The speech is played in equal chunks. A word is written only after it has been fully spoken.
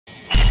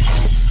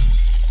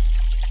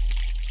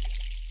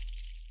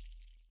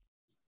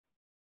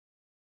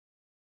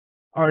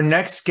Our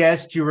next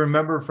guest, you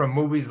remember from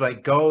movies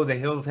like Go, The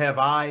Hills Have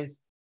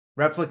Eyes,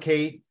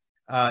 Replicate,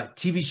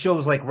 TV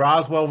shows like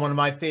Roswell, one of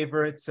my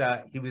favorites.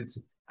 He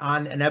was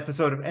on an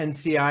episode of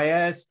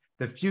NCIS,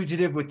 The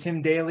Fugitive with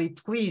Tim Daly.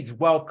 Please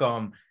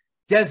welcome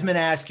Desmond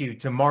Askew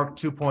to Mark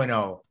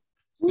 2.0.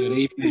 Good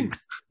evening.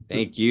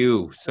 Thank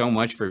you so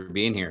much for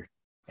being here.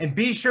 And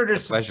be sure to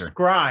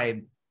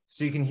subscribe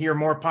so you can hear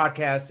more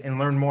podcasts and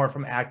learn more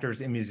from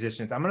actors and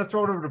musicians. I'm going to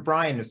throw it over to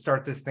Brian to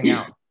start this thing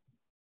out.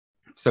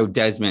 So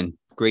Desmond,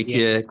 great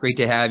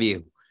to have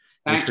you.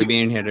 Thanks for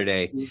being here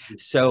today.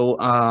 So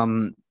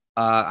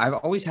I've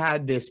always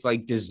had this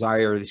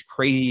this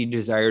crazy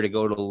desire to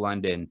go to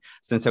London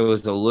since I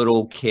was a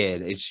little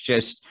kid. It's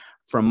just,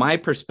 from my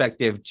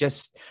perspective,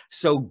 just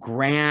so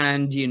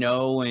grand,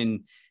 and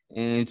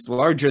it's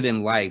larger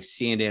than life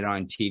seeing it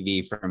on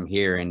TV from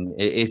here. And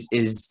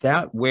is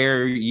that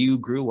where you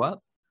grew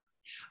up?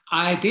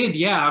 I did,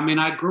 yeah. I mean,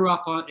 I grew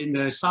up in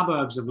the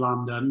suburbs of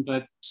London,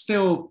 but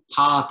still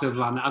part of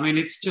London. I mean,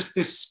 it's just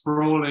this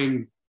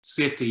sprawling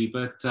city,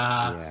 but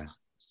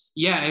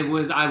it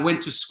was, I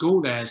went to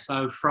school there.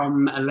 So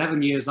from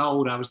 11 years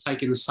old, I was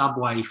taking the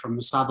subway from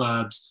the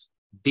suburbs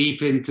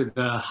deep into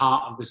the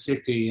heart of the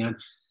city. And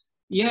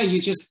yeah,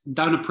 you just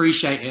don't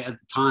appreciate it at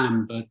the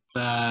time, but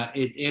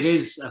it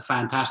is a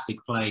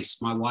fantastic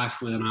place. My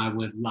wife and I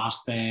were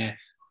last there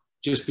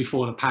just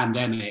before the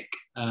pandemic.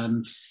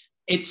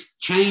 It's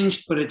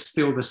changed, but it's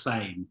still the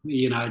same.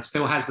 It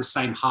still has the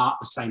same heart,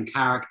 the same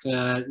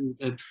character.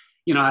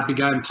 I'd be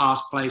going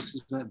past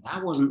places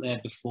that wasn't there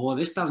before.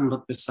 This doesn't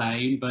look the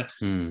same. But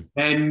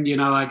then,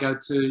 I go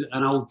to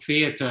an old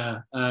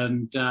theater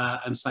and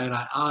say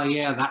like, oh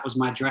yeah, that was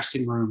my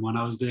dressing room when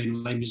I was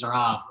doing Les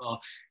Miserables. Or,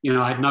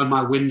 I'd know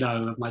my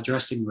window of my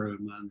dressing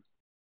room. And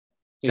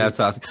that's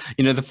awesome.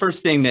 The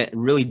first thing that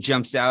really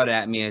jumps out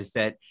at me is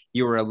that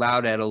you were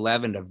allowed at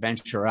 11 to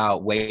venture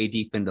out way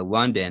deep into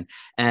London.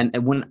 And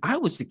when I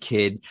was a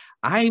kid,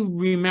 I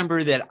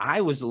remember that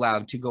I was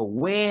allowed to go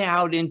way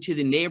out into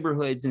the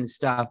neighborhoods and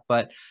stuff,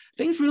 but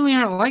things really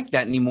aren't like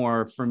that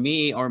anymore for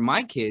me or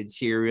my kids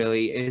here,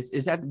 really. Is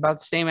that about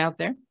the same out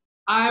there?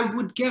 I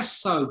would guess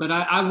so, but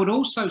I would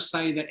also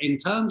say that in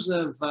terms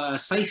of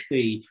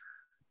safety,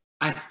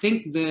 I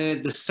think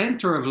the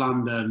center of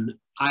London,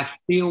 I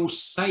feel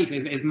safe.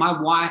 If my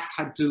wife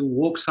had to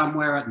walk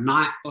somewhere at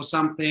night or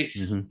something,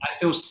 I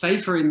feel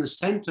safer in the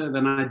center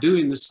than I do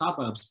in the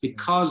suburbs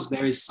because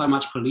there is so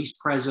much police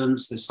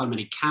presence. There's so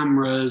many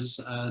cameras.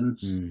 And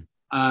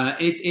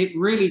it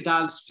really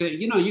does fit.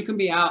 You can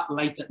be out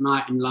late at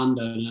night in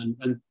London.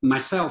 And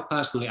myself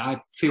personally,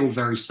 I feel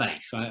very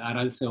safe. I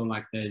don't feel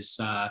like there's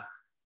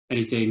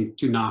anything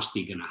too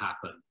nasty going to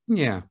happen.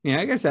 Yeah,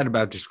 I guess that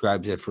about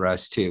describes it for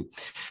us too.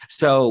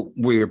 So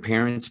were your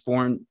parents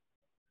born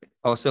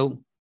also?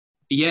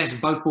 Yes,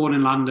 both born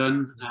in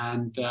London,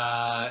 and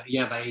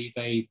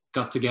they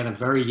got together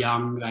very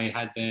young. They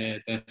had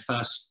their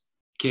first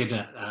kid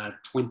at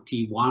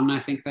 21, I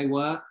think they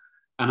were,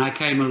 and I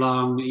came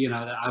along.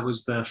 I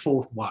was the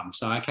fourth one,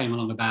 so I came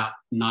along about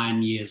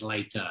 9 years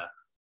later.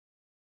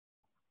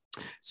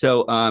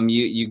 So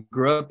you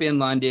grew up in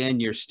London.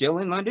 You're still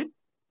in London?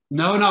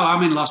 No,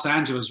 I'm in Los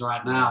Angeles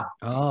right now.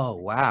 Oh,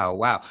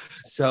 wow.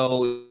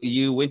 So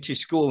you went to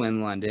school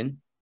in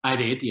London? I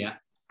did, yeah.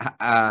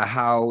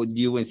 How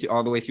you went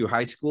all the way through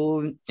high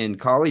school and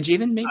college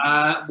even, maybe?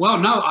 Well,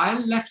 no, I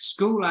left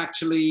school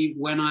actually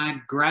when I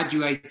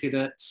graduated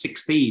at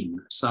 16.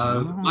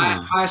 So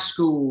my high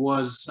school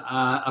was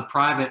a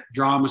private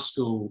drama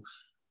school.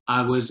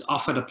 I was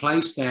offered a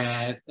place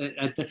there.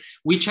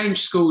 We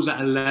changed schools at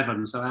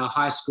 11, so our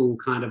high school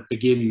kind of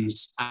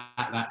begins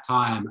at that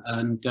time.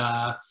 And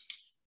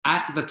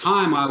at the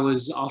time, I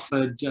was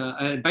offered,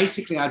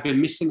 basically, I'd been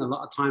missing a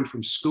lot of time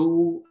from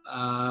school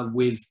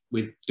with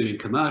doing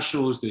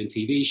commercials, doing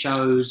TV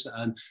shows.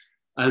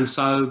 And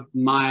so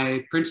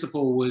my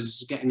principal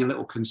was getting a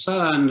little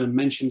concerned and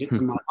mentioned it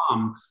to my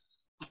mum.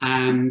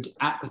 And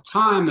at the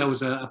time, there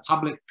was a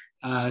public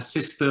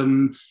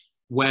system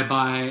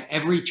whereby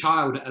every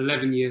child at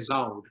 11 years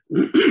old,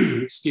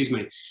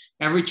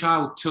 every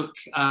child took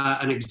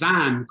an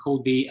exam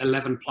called the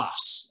 11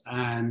 plus.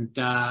 And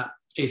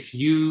if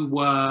you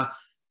were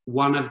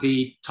one of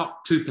the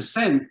top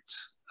 2%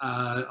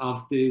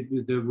 of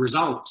the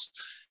results,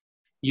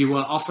 you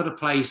were offered a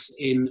place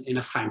in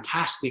a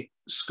fantastic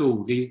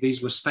school.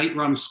 These were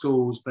state-run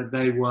schools, but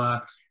they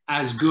were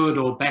as good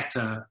or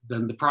better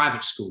than the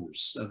private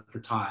schools of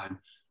the time.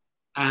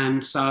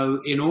 And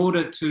so in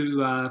order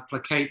to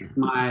placate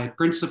my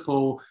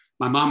principal,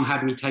 my mum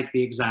had me take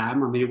the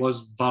exam. I mean, it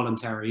was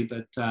voluntary,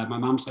 but my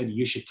mum said,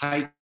 you should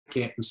take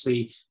it and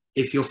see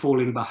if you're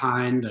falling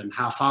behind and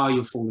how far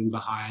you're falling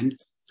behind.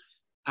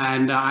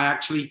 And I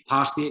actually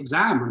passed the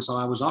exam. And so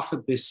I was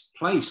offered this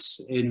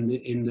place in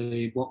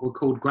the what were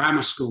called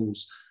grammar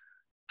schools.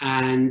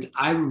 And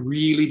I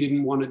really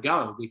didn't want to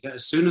go because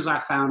as soon as I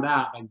found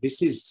out, like,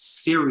 this is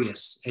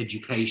serious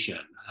education.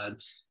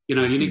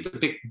 You need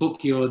to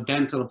book your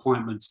dental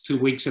appointments 2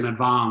 weeks in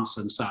advance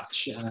and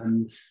such.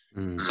 And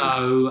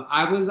So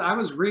I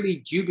was really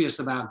dubious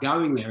about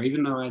going there,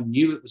 even though I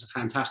knew it was a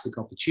fantastic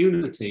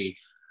opportunity.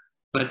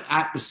 But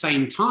at the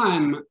same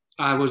time,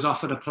 I was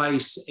offered a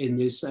place in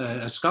this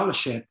a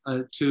scholarship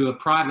to a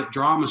private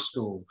drama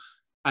school.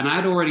 And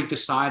I'd already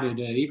decided,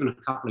 even a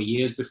couple of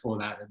years before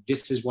that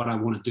this is what I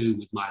want to do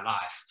with my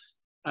life.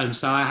 And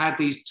so I had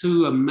these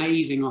two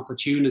amazing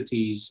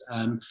opportunities.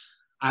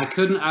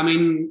 I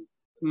mean,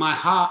 my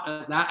heart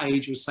at that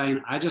age was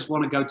saying, I just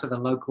want to go to the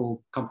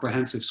local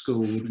comprehensive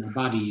school with my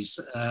buddies.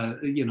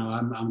 You know,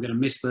 I'm going to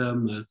miss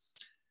them.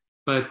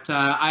 But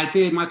I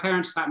did. My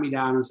parents sat me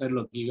down and said,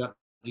 look, you got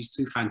these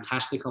two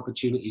fantastic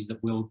opportunities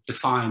that will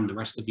define the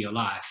rest of your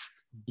life.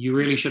 You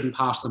really shouldn't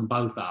pass them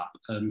both up.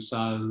 And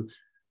so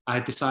I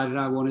decided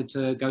I wanted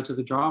to go to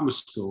the drama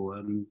school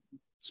and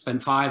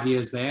spent 5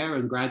 years there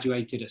and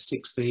graduated at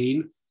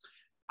 16.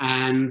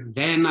 And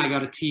then I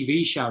got a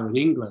TV show in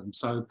England.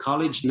 So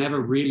college never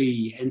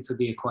really entered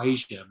the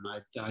equation.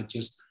 I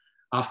just,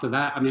 after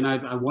that, I mean,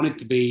 I wanted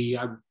to be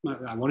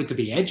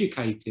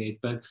educated,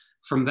 but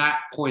from that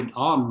point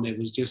on, it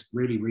was just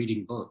really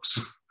reading books.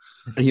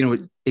 You know,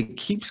 it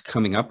keeps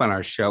coming up on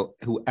our show.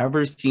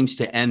 Whoever seems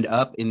to end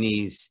up in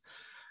these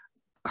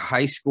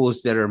high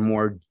schools that are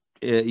more,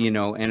 you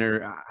know,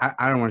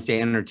 I don't want to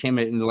say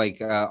entertainment,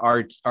 like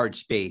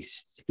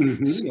arts-based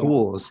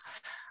schools.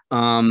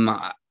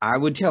 Yeah. I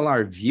would tell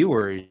our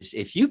viewers,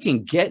 if you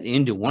can get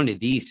into one of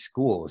these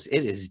schools,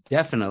 it is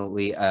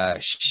definitely a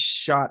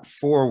shot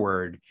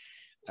forward.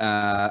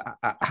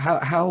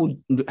 How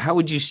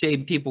would you say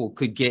people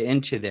could get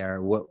into there?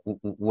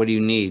 What do you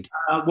need?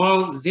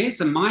 Well,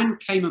 mine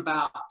came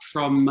about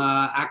from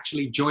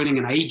actually joining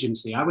an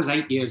agency. I was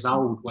 8 years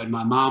old when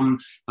my mom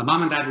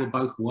and dad were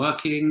both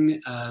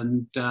working,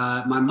 and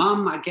my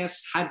mom, I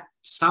guess, had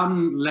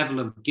some level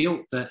of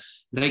guilt that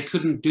they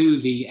couldn't do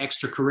the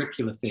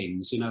extracurricular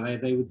things. You know,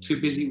 they were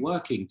too busy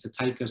working to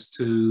take us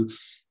to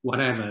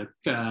whatever,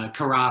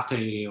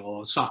 karate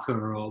or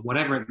soccer or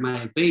whatever it may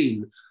have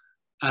been.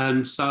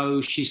 And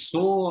so she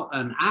saw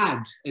an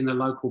ad in the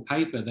local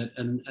paper that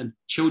a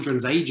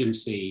children's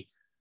agency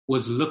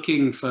was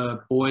looking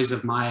for boys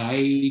of my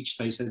age.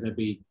 They said there'd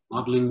be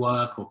modeling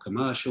work or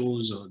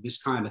commercials or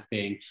this kind of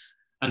thing.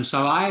 And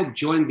so I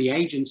joined the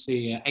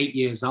agency at 8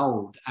 years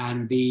old,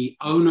 and the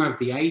owner of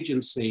the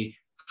agency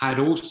had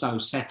also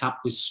set up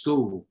this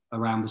school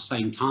around the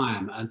same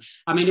time. And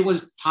I mean, it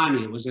was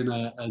tiny. It was in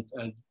a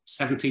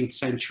 17th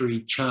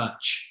century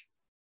church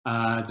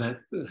that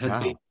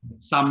had been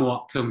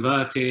somewhat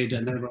converted,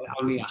 and there were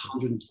only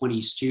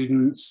 120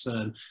 students.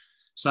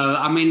 So,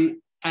 I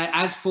mean,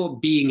 as for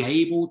being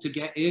able to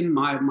get in,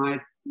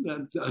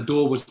 a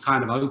door was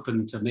kind of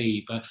open to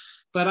me.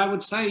 But I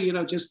would say, you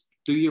know, just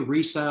do your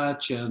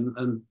research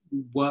and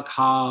work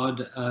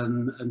hard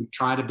and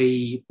try to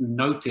be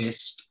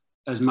noticed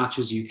as much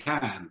as you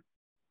can.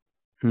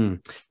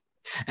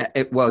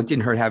 Well, it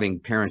didn't hurt having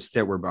parents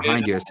that were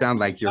behind you. It sounded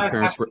like your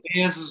parents were.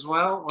 Cheers as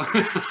well.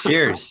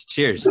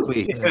 Cheers,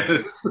 please.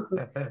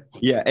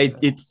 Yeah,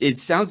 it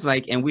sounds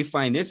like, and we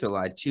find this a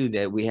lot too,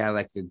 that we have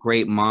like a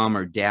great mom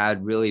or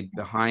dad really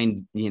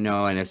behind, you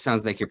know, and it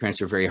sounds like your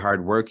parents are very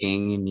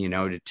hardworking, and you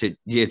know,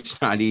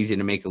 it's not easy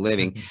to make a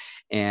living,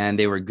 and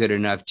they were good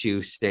enough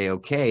to say,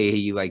 okay,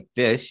 you like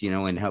this, you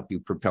know, and help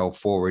you propel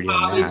forward in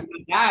that.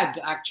 My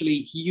dad actually,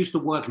 he used to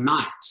work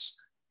nights.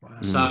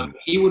 Wow. So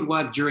he would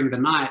work during the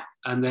night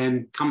and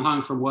then come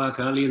home from work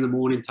early in the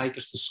morning, take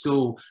us to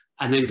school,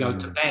 and then go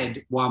to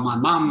bed while my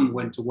mum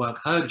went to work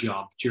her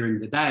job during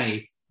the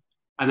day.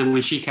 And then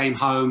when she came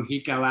home,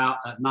 he'd go out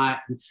at night.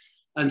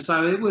 And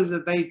so it was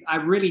I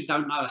really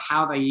don't know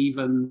how they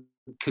even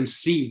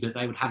conceived that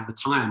they would have the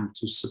time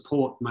to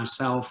support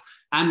myself,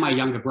 and my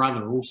younger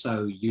brother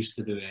also used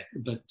to do it.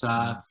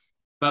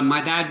 But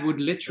my dad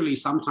would literally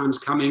sometimes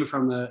come in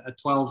from a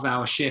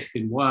 12-hour shift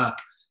in work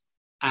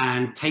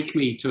and take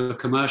me to a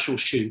commercial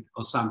shoot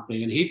or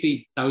something, and he'd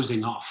be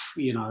dozing off,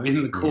 you know,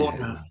 in the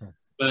corner.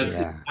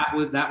 Yeah.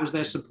 But that was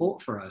their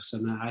support for us,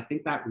 and I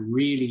think that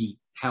really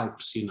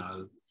helps, you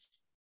know.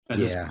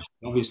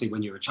 Obviously,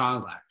 when you're a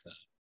child actor.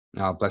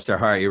 Oh, bless their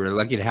heart! You were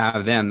lucky to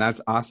have them.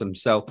 That's awesome.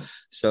 So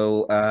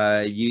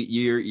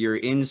you're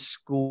in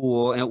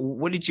school, and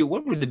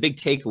what were the big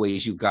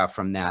takeaways you got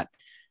from the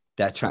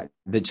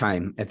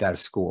time at that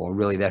school?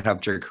 Really, that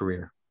helped your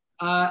career.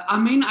 I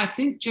mean, I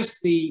think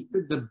just the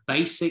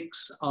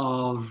basics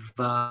of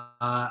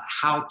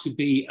how to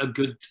be a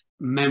good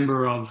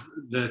member of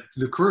the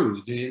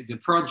crew, the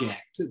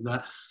project.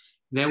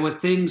 There were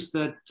things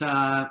that,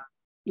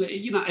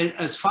 you know,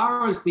 as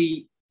far as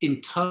the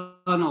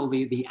internal,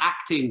 the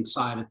acting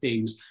side of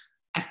things,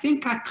 I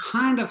think I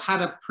kind of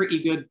had a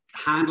pretty good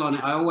handle on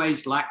it. I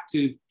always liked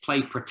to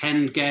play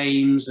pretend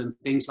games and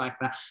things like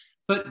that.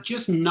 But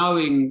just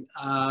knowing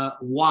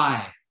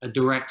why a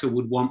director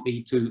would want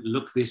me to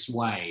look this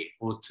way,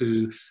 or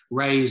to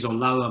raise or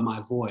lower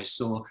my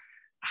voice, or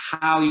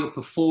how your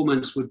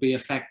performance would be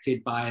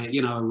affected by,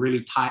 you know, a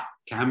really tight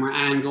camera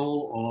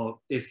angle, or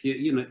if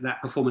you know, that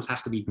performance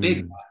has to be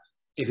big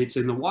if it's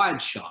in the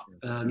wide shot.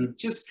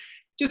 Just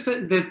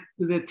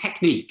the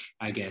technique,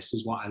 I guess,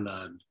 is what I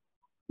learned.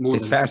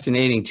 It's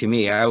fascinating to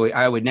me.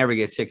 I would never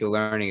get sick of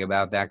learning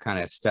about that kind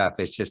of stuff.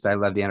 It's just, I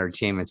love the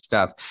entertainment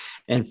stuff.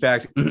 In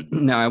fact,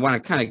 now I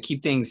want to kind of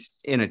keep things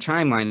in a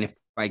timeline if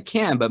I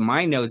can, but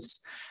my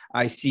notes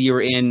I see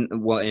you're in,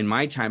 well, in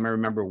my time, I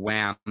remember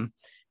Wham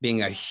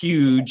being a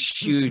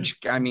huge,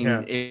 I mean,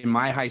 in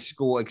my high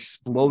school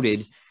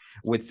exploded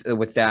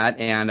with that.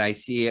 And I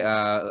see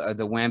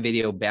the Wham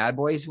video Bad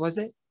Boys, was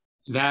it?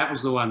 That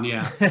was the one,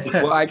 yeah.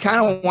 Well, I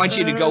kind of want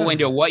you to go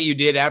into what you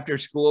did after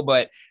school,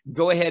 but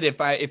go ahead.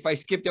 If I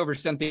skipped over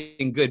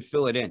something good,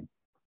 fill it in.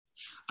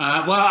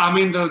 Well, I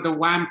mean, the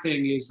Wham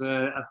thing is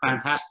a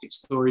fantastic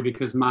story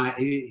because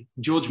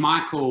George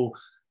Michael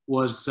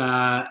was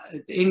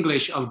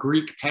English of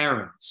Greek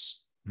parents.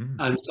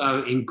 And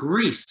so in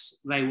Greece,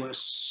 they were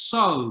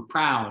so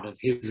proud of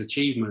his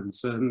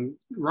achievements, and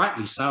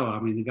rightly so. I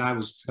mean, the guy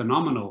was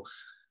phenomenal.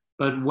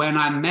 But when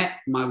I met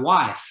my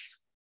wife,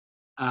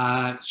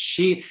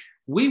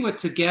 we were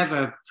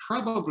together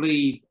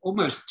probably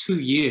almost 2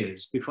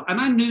 years before, and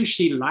I knew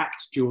she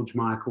liked George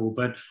Michael,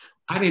 but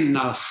I didn't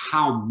know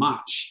how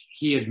much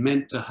he had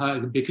meant to her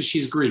because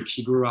she's Greek.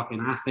 She grew up in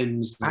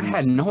Athens. I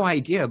had no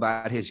idea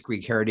about his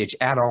Greek heritage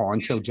at all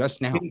until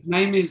just now. His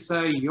name is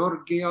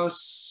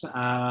Georgios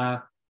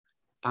Pana.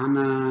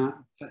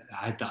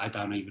 I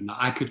don't even know.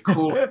 I could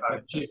call her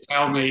to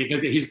tell me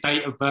that his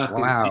date of birth.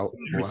 Wow,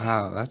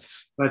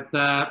 that's. But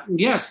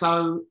yeah,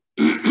 so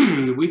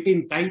we've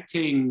been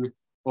dating,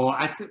 or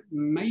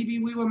maybe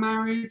we were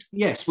married.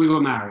 Yes, we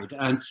were married,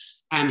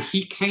 and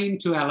he came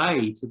to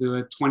LA to do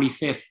a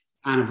 25th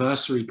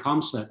anniversary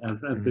concert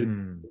of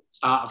the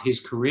start of his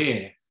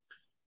career,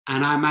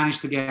 and I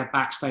managed to get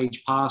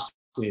backstage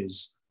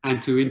passes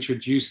and to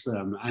introduce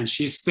them, and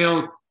she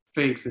still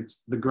thinks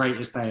it's the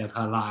greatest day of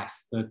her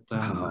life. But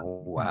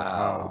oh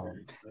wow,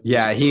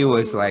 yeah, he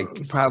was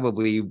like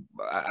probably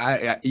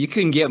you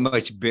couldn't get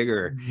much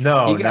bigger.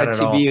 No, he got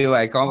to be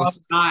like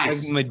almost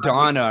nice. like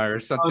Madonna or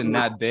something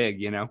that big,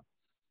 you know.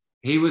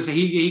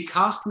 He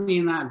cast me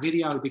in that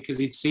video because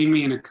he'd seen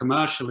me in a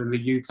commercial in the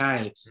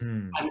UK.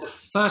 And the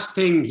first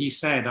thing he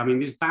said, I mean,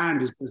 this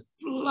band is just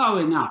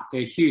blowing up.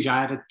 They're huge.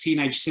 I had a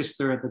teenage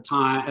sister at the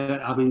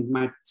time. I mean,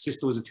 my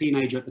sister was a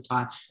teenager at the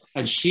time,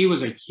 and she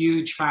was a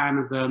huge fan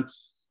of them.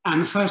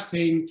 And the first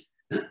thing,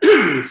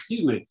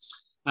 excuse me,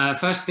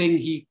 first thing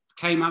he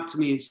came up to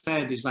me and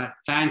said is like,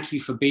 "Thank you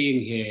for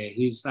being here."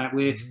 He's like,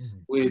 "We're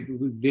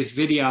this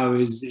video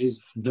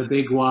is the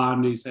big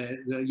one. Is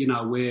you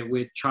know,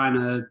 we're trying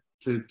to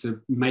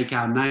make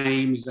our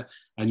names,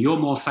 and you're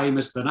more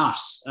famous than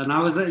us." And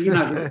I was, you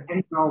know, this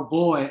 10-year-old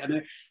boy,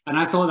 and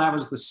I thought that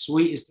was the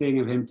sweetest thing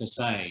of him to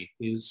say.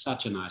 He was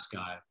such a nice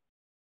guy.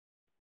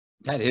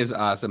 That is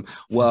awesome.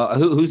 Well,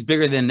 who's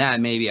bigger than that?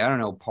 Maybe, I don't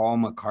know, Paul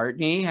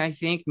McCartney, I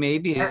think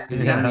maybe is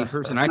the only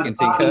person I can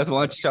think of.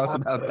 Why don't you tell us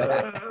about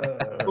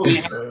that? We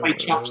had to play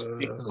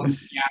chopsticks on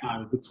the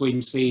piano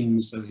between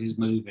scenes of his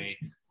movie.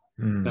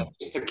 So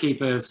just to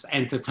keep us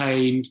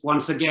entertained.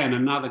 Once again,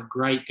 another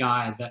great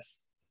guy that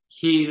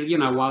he, you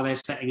know, while they're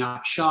setting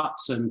up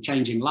shots and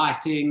changing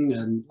lighting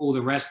and all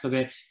the rest of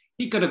it,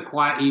 he could have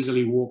quite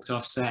easily walked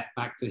off set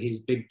back to his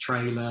big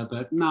trailer,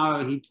 but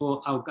no, he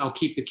thought, I'll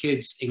keep the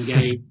kids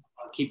engaged,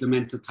 I'll keep them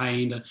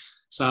entertained.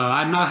 So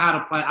I know how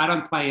to play. I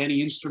don't play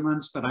any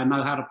instruments, but I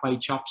know how to play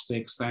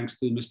chopsticks thanks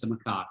to Mr.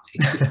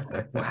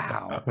 McCartney.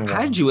 Wow.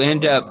 How did you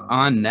end up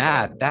on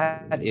that?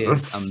 That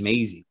is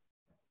amazing.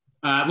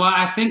 Well,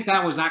 I think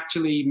that was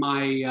actually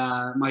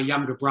my my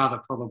younger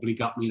brother probably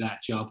got me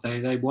that job.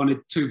 They wanted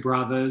two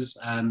brothers,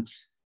 and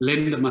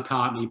Linda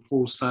McCartney,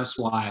 Paul's first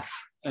wife,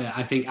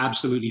 I think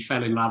absolutely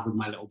fell in love with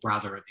my little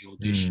brother at the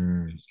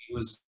audition. He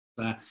was,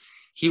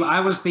 I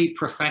was the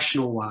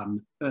professional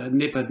one,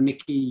 but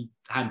Nicky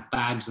had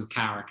bags of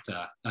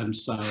character, and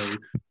so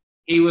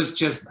he was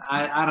just,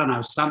 I don't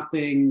know,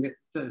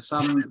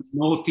 some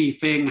naughty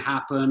thing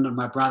happened, and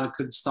my brother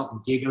couldn't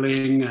stop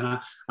giggling, and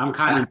I'm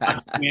kind of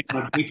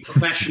a big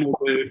professional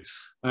dude,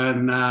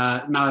 and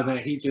no, but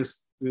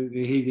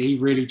he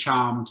really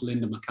charmed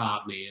Linda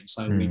McCartney, and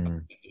so we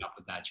ended up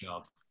with that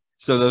job.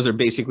 So those are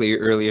basically your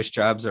earliest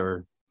jobs,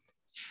 or?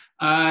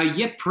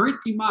 Yeah,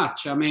 pretty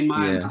much. I mean,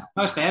 my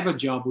first ever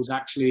job was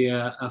actually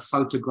a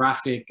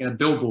photographic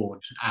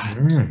billboard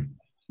ad.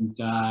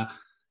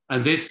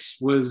 And this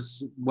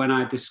was when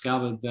I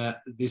discovered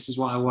that this is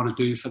what I want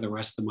to do for the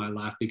rest of my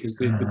life, because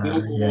the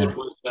billboard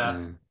was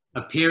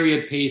a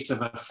period piece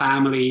of a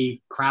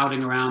family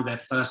crowding around their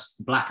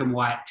first black and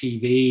white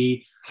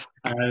TV,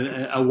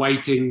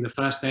 awaiting the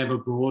first ever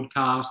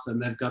broadcast.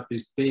 And they've got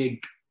this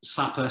big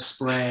supper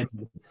spread,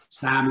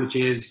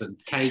 sandwiches and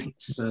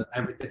cakes and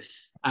everything.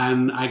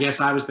 And I guess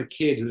I was the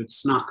kid who had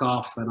snuck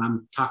off, and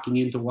I'm tucking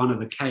into one of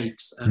the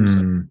cakes. And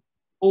so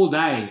all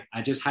day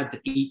I just had to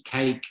eat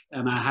cake,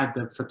 and I had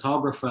the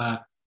photographer,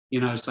 you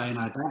know, saying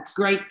like, "That's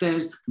great,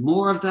 there's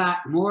more of that,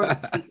 more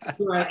of that."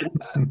 It's great.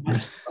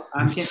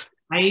 I'm getting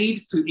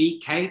paid to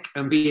eat cake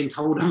and being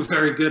told I'm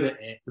very good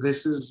at it.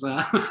 This is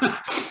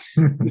this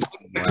is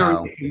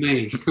wow. for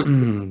me.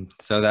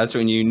 So that's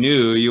when you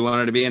knew you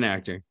wanted to be an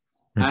actor.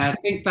 I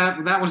think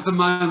that was the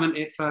moment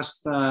it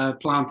first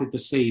planted the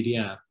seed.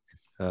 Yeah.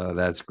 Oh,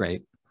 that's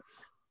great.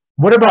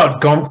 What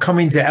about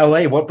coming to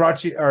LA? What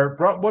brought you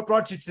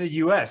to the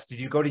US? Did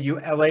you go to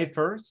LA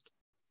first?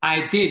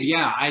 I did,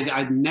 yeah.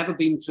 I'd never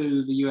been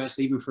to the US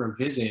even for a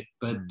visit,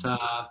 but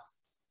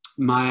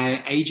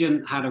my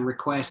agent had a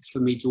request for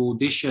me to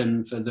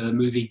audition for the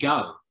movie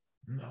Go.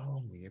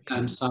 No,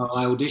 and so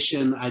I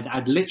auditioned.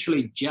 I'd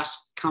literally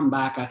just come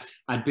back.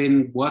 I'd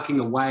been working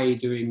away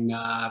doing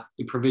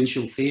the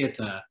provincial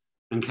theatre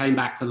and came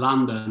back to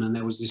London, and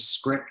there was this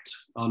script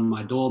on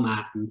my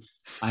doormat, and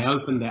I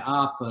opened it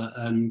up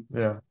and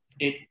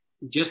it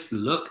just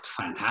looked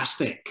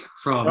fantastic.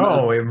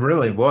 It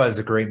really was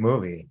a great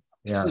movie.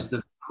 This is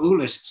the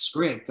coolest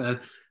script. And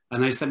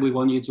they said, we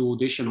want you to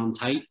audition on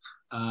tape.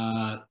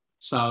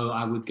 So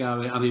I would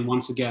go. I mean,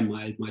 once again,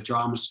 my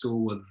drama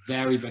school were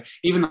very, very,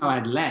 even though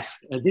I'd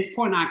left, at this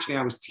point, actually,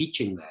 I was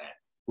teaching there.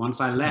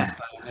 Once I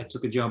left, I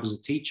took a job as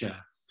a teacher.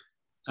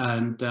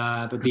 And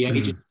but the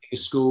agents at the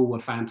school were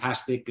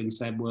fantastic and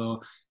said,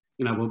 well,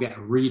 you know, we'll get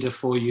a reader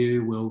for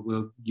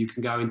you. You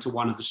can go into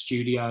one of the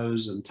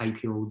studios and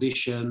tape your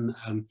audition.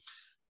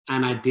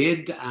 And I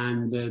did.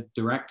 And the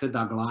director,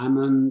 Doug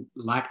Lyman,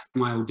 liked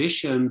my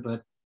audition,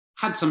 but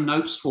had some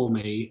notes for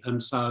me.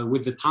 And so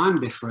with the time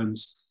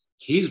difference,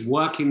 he's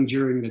working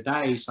during the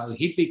day. So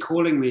he'd be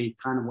calling me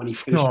kind of when he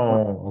finished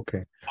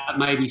at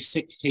maybe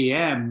 6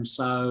 p.m.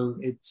 So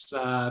it's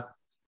 2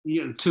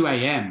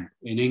 a.m.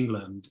 in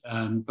England.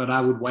 But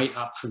I would wait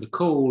up for the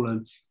call,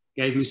 and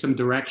gave me some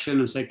direction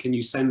and said, can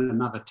you send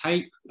another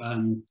tape?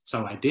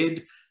 So I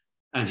did.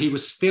 And he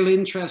was still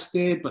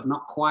interested, but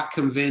not quite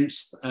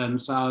convinced. And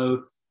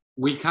so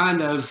we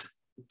kind of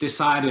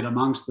decided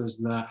amongst us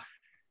that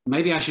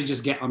maybe I should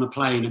just get on a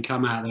plane and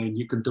come out there and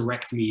you can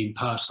direct me in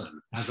person,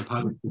 as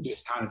opposed to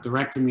just kind of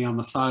directing me on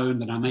the phone,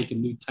 that I make a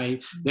new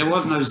tape. There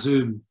was no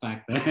Zoom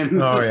back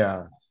then. Oh,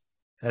 yeah.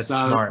 That's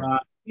smart. I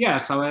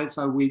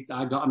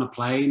got on a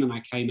plane and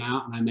I came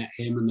out and I met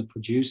him and the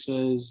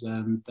producers.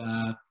 And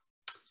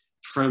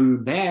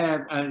from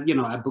there,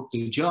 I booked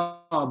a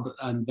job,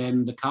 and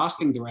then the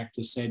casting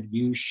director said,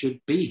 you should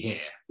be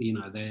here. You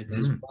know,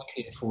 there's work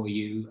here for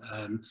you.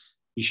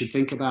 You should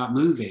think about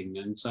moving.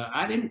 And so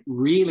I didn't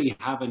really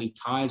have any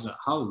ties at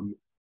home.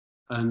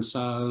 And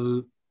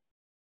so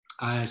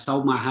I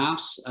sold my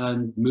house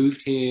and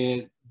moved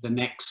here the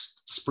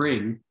next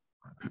spring.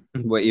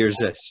 What year is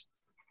this?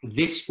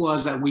 This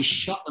was, we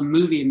shot the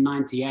movie in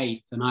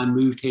 98 and I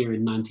moved here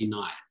in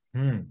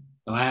 99.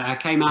 So I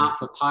came out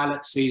for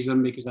pilot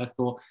season because I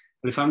thought,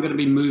 well, if I'm going to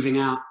be moving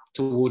out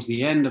towards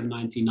the end of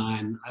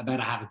 99, I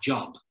better have a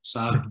job.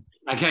 So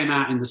I came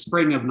out in the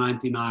spring of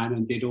 99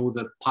 and did all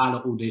the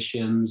pilot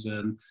auditions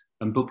and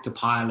booked a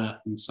pilot.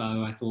 And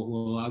so I thought,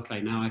 well,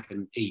 okay, now I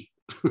can eat.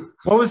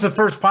 What was the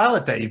first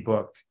pilot that you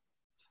booked?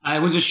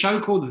 It was a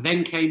show called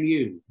Then Came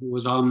You. It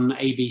was on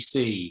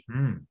ABC.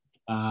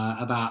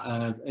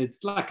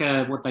 It's like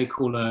what they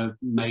call a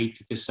May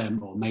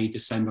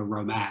December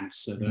romance.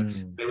 So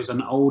there was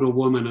an older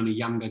woman and a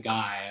younger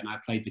guy, and I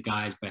played the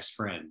guy's best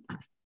friend.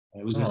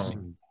 It was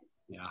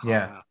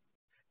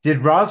Did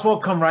Roswell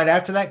come right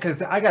after that?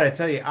 Because I got to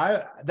tell you,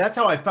 that's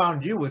how I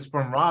found you, was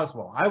from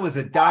Roswell. I was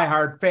a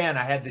diehard fan.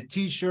 I had the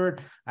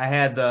T-shirt, I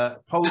had the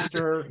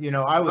poster. You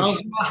know, I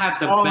was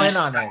all in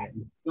on it.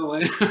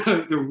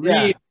 The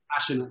really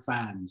passionate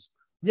fans.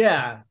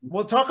 Yeah.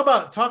 Well,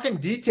 talk in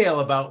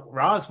detail about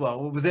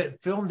Roswell. Was it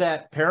filmed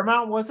at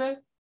Paramount, was it?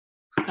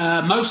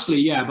 Mostly,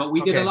 yeah. But we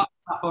did a lot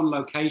of stuff on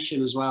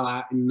location as well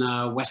out in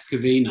West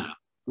Covina,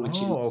 which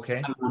is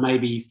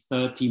maybe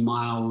 30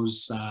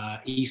 miles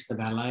east of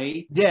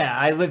LA. Yeah,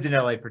 I lived in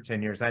LA for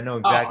 10 years. I know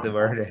exactly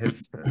where it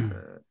is.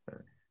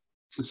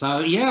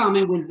 So, yeah, I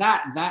mean, with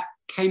that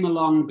came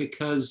along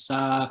because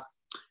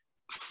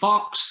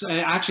Fox,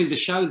 actually the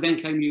show Then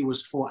Came You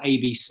was for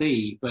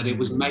ABC, but it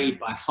was made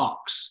by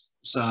Fox.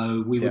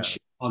 So we would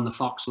shoot on the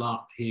Fox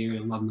lot here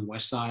on the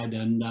West Side,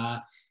 and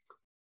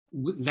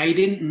they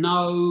didn't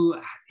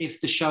know if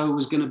the show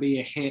was going to be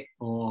a hit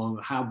or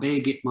how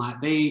big it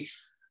might be.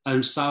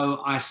 And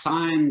so I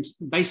signed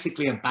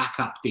basically a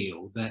backup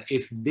deal that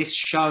if this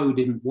show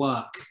didn't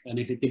work and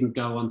if it didn't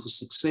go on to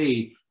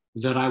succeed,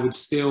 that I would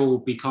still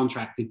be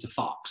contracted to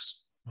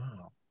Fox.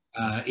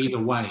 Either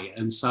way.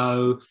 And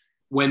so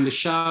when the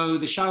show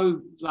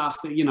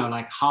lasted,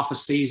 like half a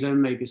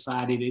season, they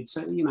decided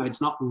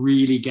it's not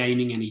really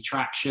gaining any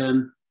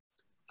traction.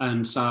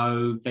 And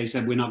so they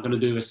said, we're not going to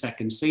do a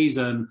second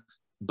season,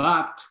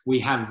 but we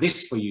have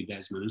this for you,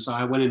 Desmond. And so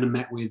I went in and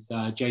met with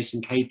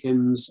Jason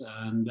Katims,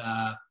 and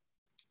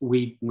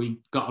we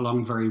got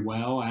along very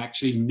well. I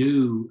actually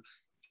knew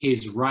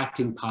his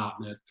writing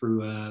partner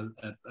through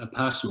a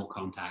personal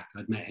contact.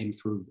 I'd met him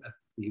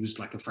he was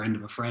like a friend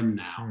of a friend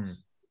now.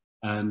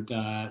 And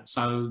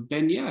so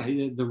then,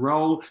 the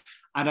role,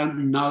 I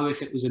don't know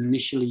if it was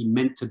initially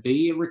meant to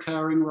be a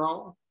recurring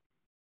role,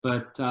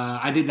 but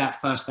I did that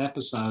first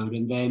episode,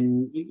 and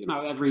then,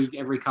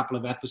 every couple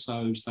of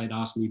episodes they'd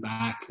ask me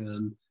back,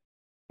 and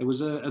it was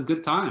a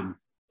good time.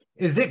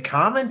 Is it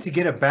common to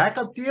get a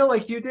backup deal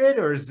like you did,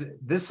 or is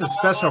this a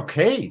special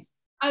case?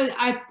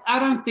 I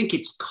don't think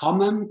it's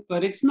common,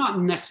 but it's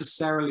not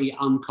necessarily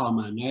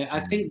uncommon. I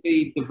think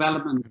the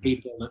development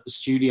people at the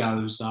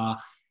studios are,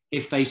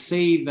 if they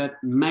see that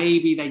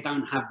maybe they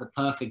don't have the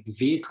perfect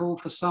vehicle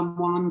for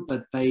someone,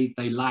 but they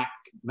lack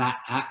that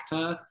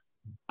actor.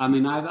 I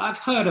mean, I've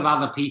heard of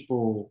other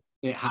people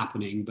it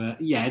happening, but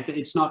yeah,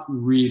 it's not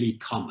really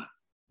common.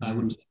 I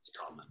wouldn't say it's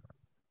common.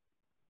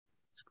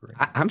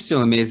 I'm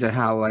still amazed at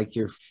how like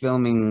you're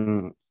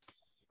filming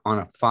on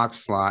a Fox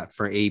slot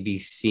for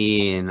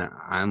ABC, and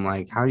I'm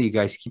like, how do you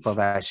guys keep all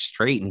that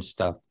straight and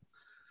stuff?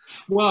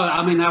 Well,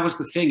 I mean, that was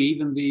the thing.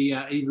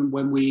 Even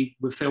when we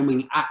were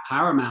filming at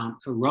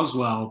Paramount for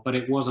Roswell, but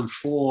it wasn't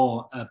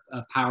for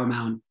a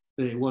Paramount.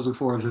 It wasn't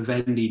for a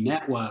Vivendi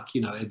network.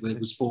 You know, it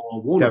was for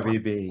Warner.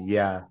 WB,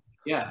 yeah.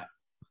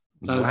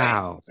 So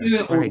wow,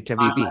 that's right,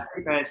 WB. I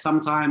think that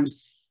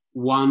sometimes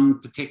one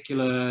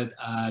particular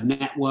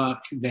network,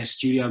 their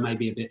studio may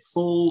be a bit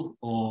full,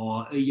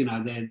 or you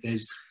know,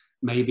 there's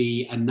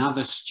maybe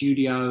another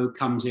studio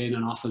comes in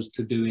and offers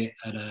to do it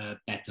at a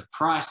better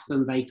price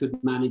than they could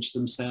manage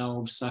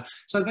themselves.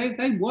 So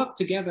they work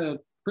together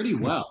pretty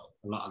well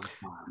a lot of the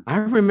time. I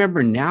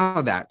remember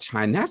now that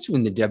time. That's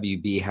when the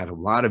WB had a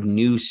lot of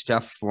new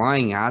stuff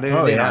flying out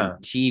of it on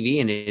TV,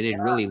 and it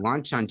had really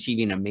launched on TV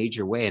in a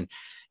major way. And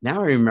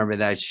now I remember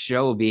that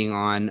show being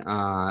on,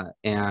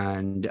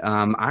 and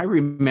I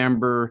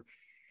remember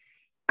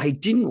I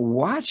didn't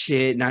watch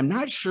it, and I'm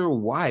not sure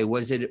why.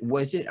 Was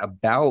it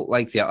about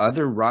like the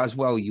other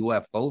Roswell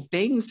UFO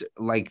things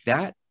like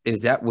that?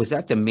 Was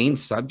that the main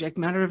subject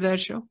matter of that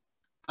show?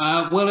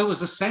 Well, it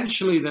was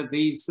essentially that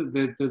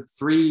the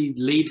three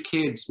lead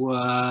kids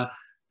were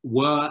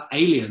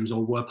aliens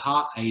or were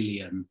part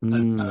alien.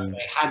 And,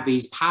 they had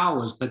these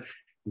powers, but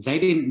they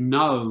didn't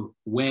know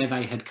where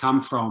they had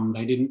come from.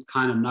 They didn't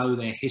kind of know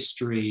their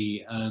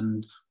history,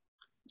 and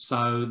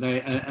so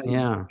their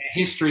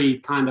history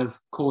kind of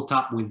caught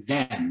up with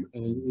them.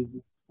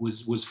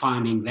 Was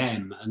finding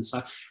them,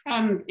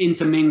 and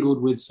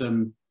intermingled with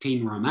some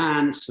teen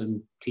romance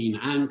and teen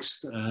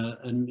angst,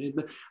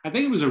 I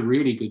think it was a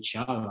really good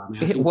show. I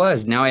mean, it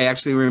was. Now I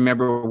actually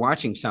remember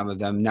watching some of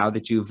them. Now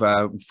that you've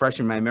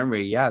freshened my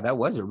memory, yeah, that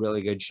was a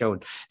really good show.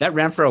 That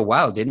ran for a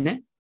while, didn't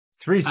it?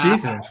 3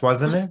 seasons,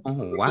 wasn't it?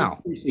 Oh wow,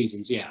 3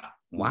 seasons, yeah.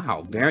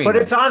 Wow, very. But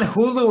it's on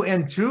Hulu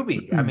and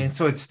Tubi. I mean,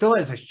 so it still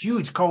has a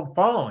huge cult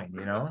following,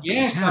 you know.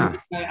 Yes, yeah.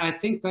 I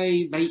think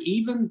they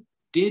even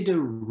did a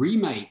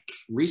remake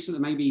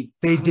recently, maybe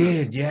they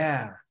did,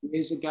 yeah,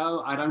 years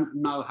ago. I don't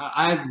know how.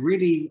 I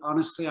really,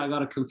 honestly, I got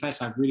to confess,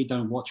 I really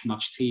don't watch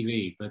much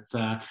TV, but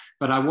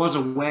I was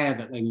aware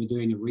that they were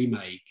doing a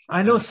remake.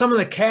 I know some of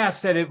the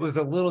cast said it was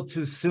a little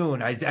too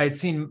soon. I'd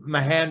seen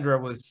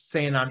Mahendra was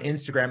saying on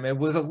Instagram it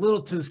was a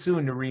little too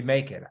soon to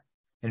remake it,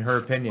 in her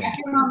opinion. I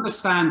can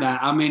understand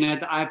that. I mean,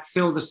 I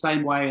feel the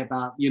same way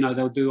about, you know,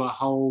 they'll do a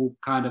whole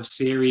kind of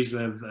series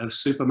of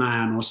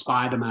Superman or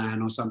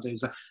Spider-Man or something.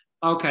 So,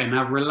 okay,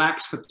 now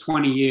relax for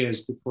 20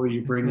 years before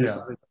you bring this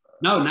up.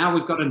 No, now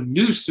we've got a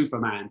new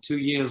Superman 2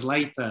 years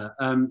later.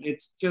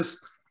 It's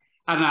just,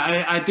 I don't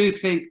know, I do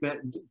think that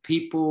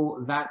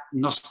people, that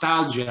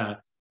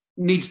nostalgia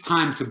needs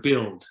time to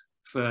build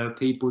for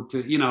people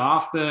to, you know,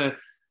 after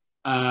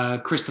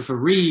Christopher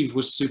Reeve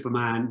was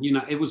Superman, you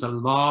know, it was a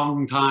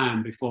long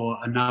time before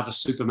another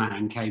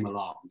Superman came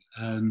along.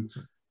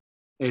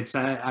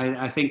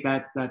 I think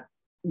that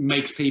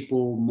makes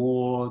people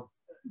more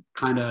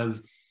kind of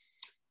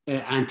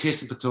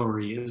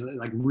anticipatory,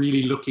 like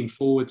really looking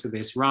forward to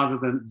this, rather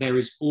than there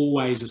is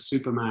always a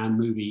Superman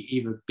movie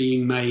either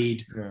being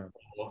made or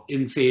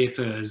in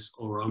theaters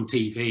or on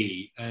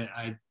TV.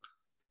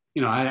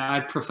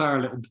 I'd prefer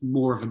a little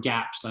more of a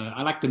gap, so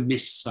I like to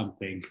miss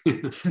something.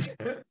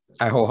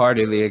 I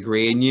wholeheartedly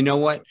agree. And you know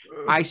what?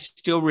 I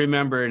still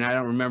remember, and I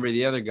don't remember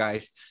the other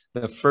guys,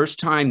 the first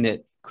time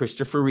that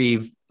Christopher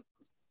Reeve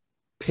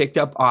picked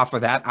up off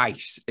of that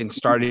ice and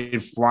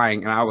started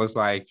flying, and I was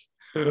like,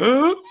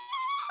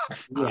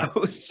 I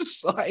was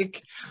just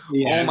like,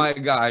 oh my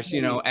gosh,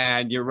 you know,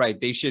 and you're right.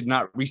 They should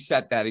not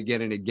reset that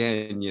again and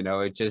again. You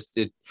know,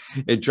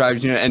 it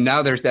drives, you know, and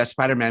now there's that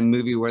Spider-Man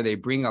movie where they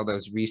bring all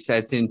those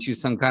resets into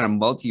some kind of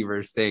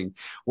multiverse thing.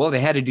 Well, they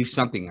had to do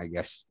something, I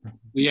guess.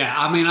 Yeah.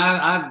 I mean,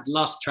 I've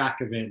lost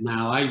track of it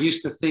now. I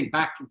used to think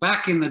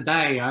back in the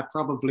day, I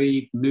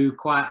probably knew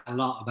quite a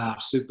lot about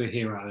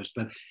superheroes,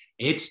 but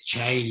it's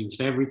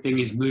changed. Everything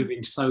is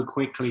moving so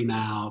quickly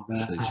now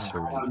that I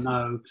don't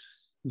know.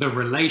 The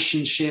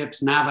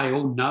relationships, now they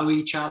all know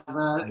each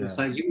other. Yeah.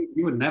 So you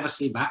would never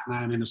see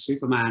Batman in a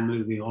Superman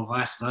movie or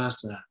vice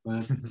versa.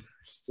 But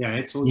yeah,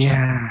 it's all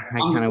I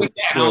kind of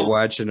quit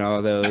watching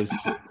all those.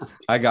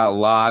 I got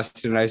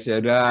lost and I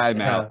said, I'm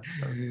out.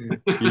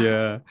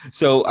 Yeah.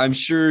 So I'm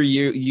sure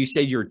you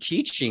said you're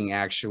teaching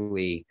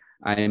actually.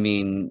 I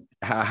mean,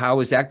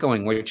 how is that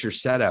going? What's your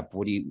setup?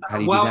 How do you do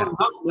that?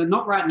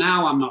 Not right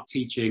now. I'm not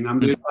teaching. I'm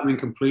doing something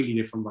completely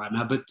different right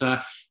now.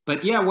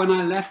 But yeah, when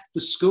I left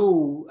the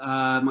school,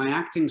 my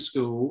acting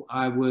school,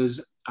 I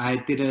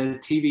did a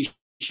TV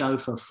show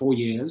for 4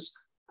 years,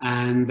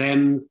 and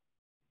then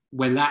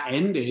when that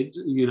ended,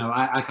 you know,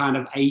 I kind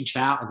of aged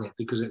out of it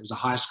because it was a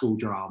high school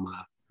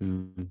drama.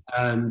 Mm.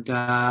 And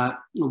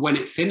when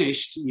it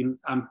finished,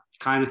 I'm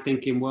kind of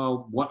thinking,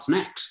 well, what's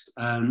next?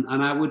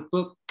 And I would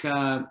book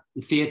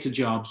theatre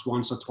jobs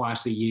once or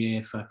twice a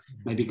year for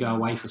maybe go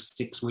away for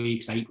 6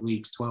 weeks, 8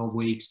 weeks, 12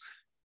 weeks.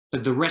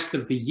 But the rest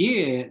of the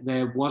year,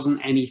 there wasn't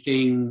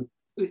anything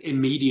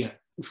immediate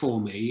for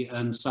me.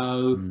 And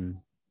so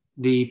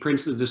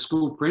the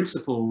school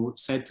principal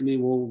said to me,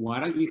 well, why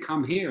don't you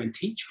come here and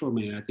teach for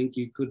me? I think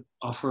you could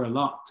offer a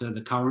lot to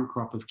the current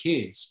crop of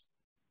kids.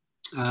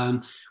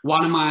 One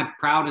of my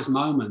proudest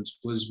moments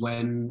was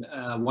when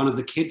one of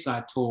the kids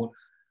I taught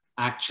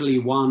actually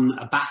won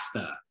a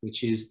BAFTA,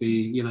 which is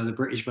the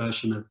British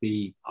version of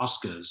the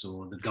Oscars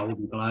or the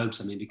Golden Globes.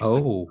 I mean,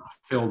 because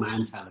film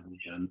and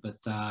television. But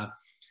a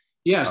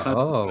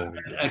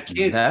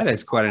kid. That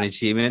is quite an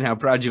achievement. How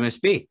proud you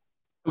must be.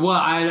 Well,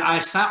 I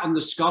sat on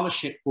the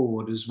scholarship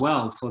board as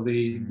well for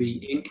the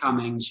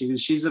incoming.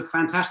 She's a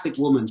fantastic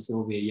woman,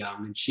 Sylvia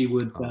Young, and she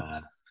would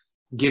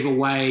give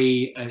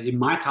away. In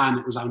my time,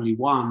 it was only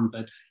one,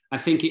 but I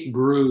think it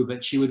grew.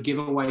 But she would give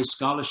away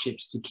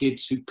scholarships to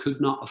kids who could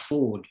not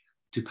afford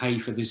to pay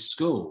for this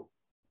school,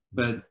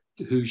 but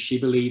who she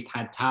believed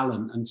had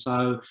talent. And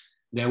so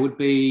there would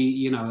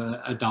be,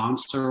 a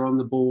dancer on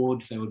the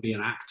board, there would be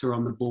an actor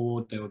on the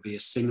board, there would be a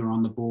singer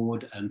on the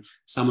board, and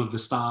some of the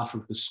staff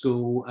of the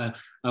school.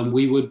 And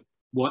we would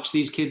watch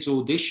these kids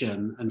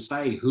audition and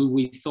say who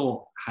we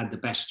thought had the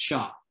best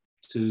shot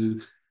to,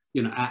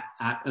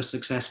 at a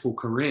successful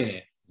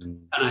career.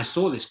 And I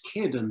saw this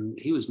kid, and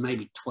he was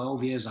maybe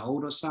 12 years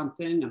old or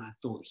something, and I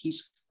thought,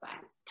 he's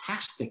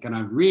fantastic. And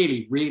I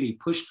really, really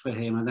pushed for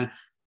him. And then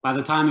by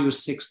the time he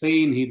was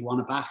 16, he'd won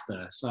a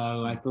BAFTA.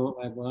 So I thought,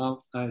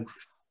 well,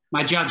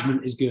 my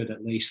judgment is good,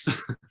 at least.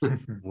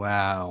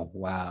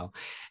 Wow.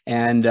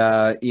 And,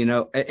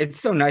 it's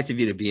so nice of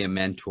you to be a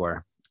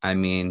mentor. I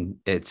mean,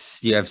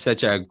 you have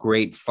such a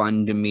great,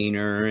 fun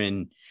demeanor,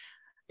 and,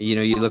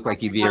 you look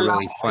like you'd be a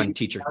really fun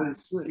teacher.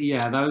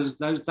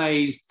 Those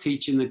days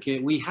teaching the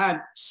kid, we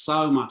had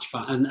so much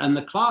fun. And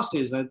the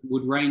classes that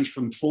would range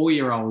from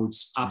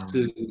 4-year-olds up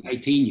to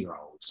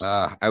 18-year-olds.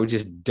 I would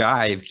just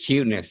die of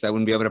cuteness. I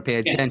wouldn't be able to pay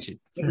attention.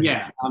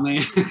 Yeah, I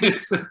mean,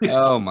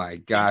 oh my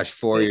gosh,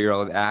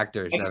 4-year-old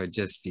actors. That would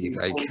just be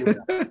like.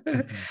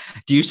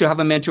 Do you still have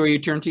a mentor you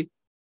turn to?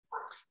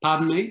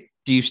 Pardon me?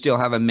 Do you still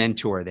have a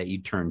mentor that you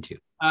turn to?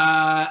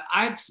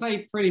 I'd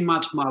say pretty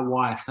much my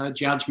wife. Her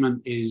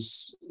judgment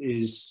is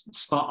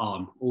spot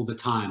on all the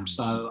time.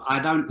 So I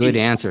don't. Good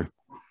answer.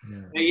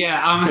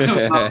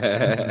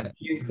 Yeah,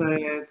 she's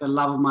the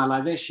love of my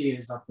life. There she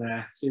is up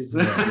there.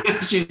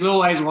 She's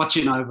always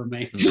watching over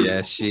me.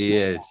 Yes, she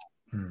is.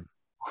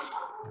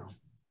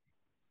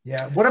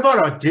 Yeah. What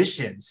about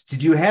auditions?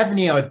 Did you have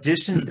any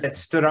auditions that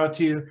stood out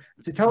to you?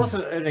 To tell us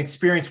an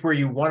experience where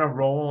you won a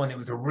role and it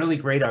was a really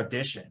great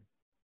audition.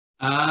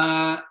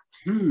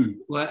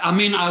 Well, I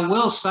mean, I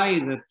will say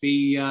that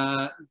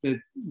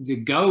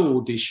the Go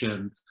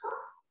audition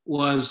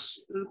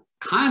was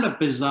kind of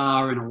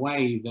bizarre in a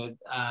way that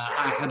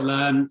I had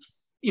learned.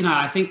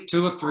 I think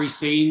 2 or 3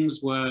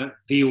 scenes were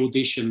the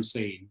audition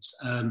scenes.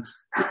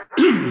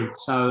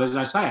 So as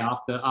I say,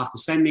 after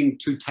sending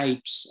 2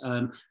 tapes,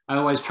 I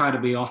always try to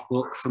be off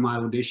book for my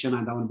audition.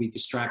 I don't want to be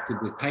distracted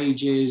with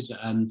pages,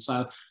 and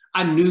so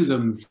I knew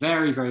them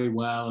very, very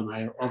well, and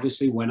I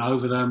obviously went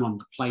over them on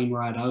the plane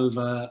ride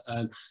over.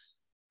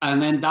 And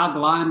then Doug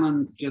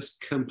Lyman just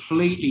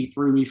completely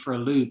threw me for a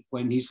loop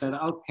when he said,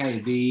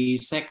 okay, the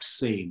sex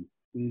scene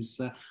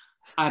is,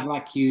 I'd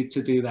like you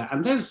to do that.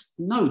 And there's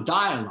no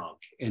dialogue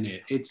in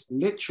it. It's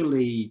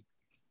literally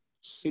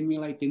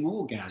simulating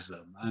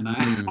orgasm.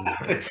 And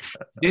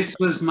this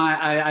was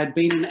I'd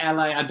been in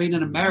LA, I'd been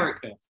in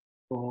America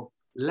for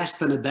less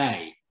than a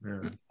day.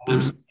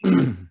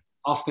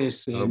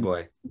 Office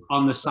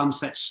on the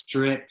Sunset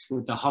Strip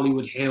with the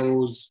Hollywood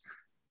Hills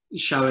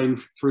showing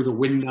through the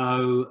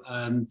window,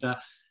 and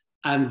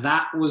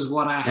that was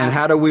what I had. And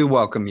how do we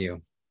welcome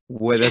you?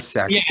 With a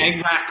sex scene.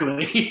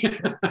 Exactly.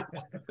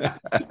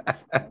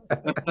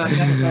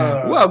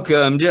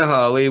 Welcome to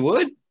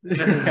Hollywood.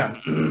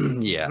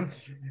 Yeah.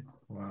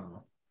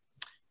 Wow.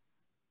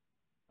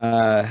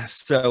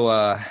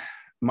 So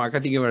Mark, I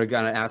think you were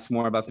going to ask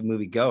more about the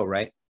movie Go,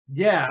 right?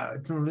 Yeah,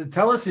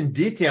 tell us in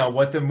detail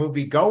what the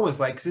movie Go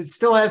was like, because it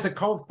still has a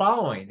cult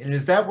following. And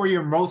is that where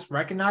you're most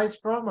recognized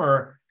from,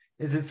 or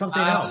is it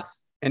something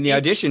else? And the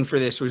audition for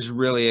this was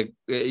really,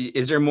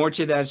 is there more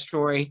to that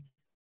story?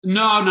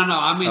 No.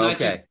 I mean, I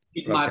just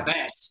did my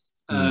best.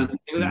 And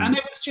it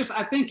was just,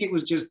 I think it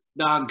was just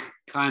Doug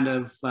kind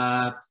of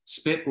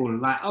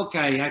spitballing, like,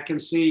 okay, I can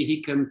see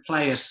he can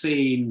play a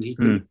scene. He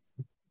can,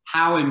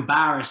 how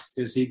embarrassed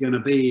is he going to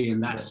be in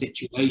that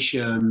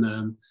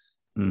situation?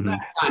 That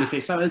kind of thing.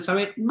 So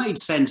it made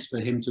sense for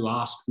him to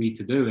ask me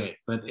to do it,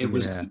 but it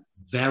was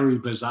very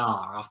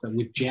bizarre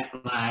with jet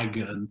lag,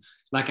 and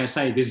like I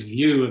say, this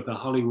view of the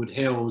Hollywood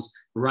Hills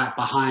right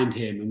behind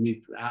him, and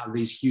out of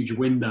these huge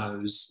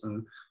windows.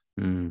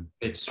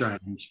 It's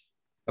strange.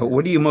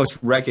 What are you most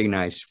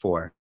recognized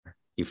for,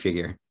 you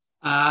figure?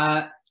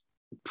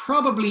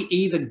 probably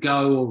either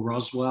Go or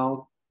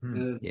Roswell.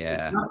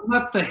 Yeah.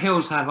 Not The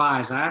Hills Have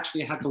Eyes. I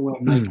actually had to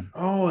wear makeup.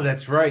 Oh,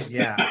 that's right.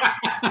 Yeah.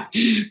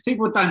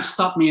 People don't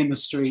stop me in the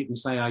street and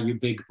say, "Are you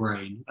big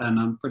brain?" And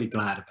I'm pretty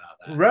glad about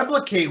that.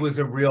 Replicate was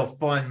a real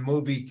fun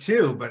movie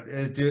too, but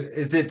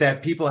is it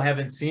that people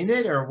haven't seen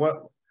it, or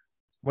what?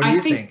 What do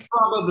you think?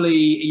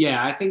 Probably,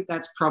 yeah. I think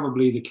that's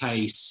probably the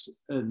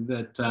case. And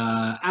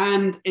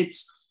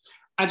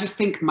I just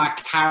think my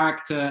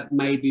character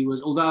maybe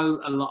was, although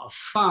a lot of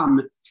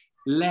fun,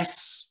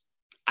 less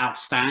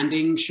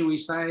outstanding, shall we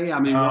say? I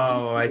mean,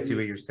 I see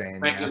what you're saying.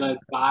 Regular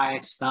guy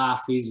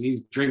stuff.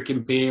 He's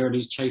drinking beer and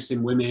he's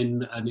chasing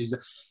women, and he's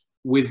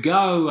with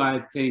Go.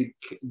 I think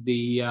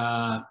the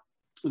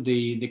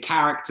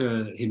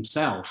character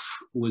himself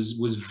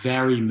was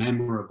very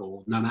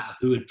memorable, no matter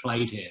who had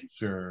played him.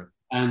 Sure.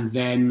 And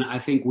then I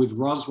think with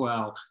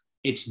Roswell,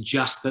 it's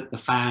just that the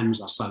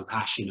fans are so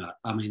passionate.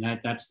 I mean,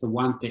 that's the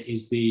one that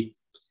is the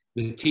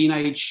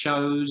teenage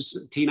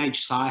shows, teenage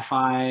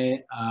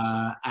sci-fi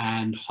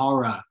and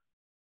horror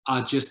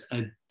are just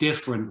a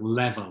different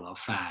level of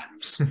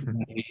fans.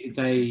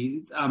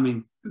 they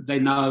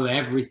know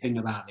everything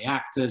about the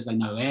actors. They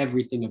know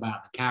everything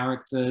about the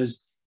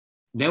characters.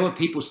 There were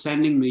people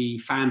sending me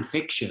fan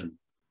fiction.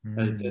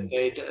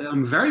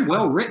 Very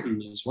well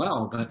written as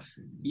well, but,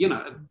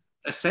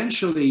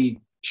 essentially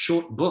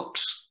short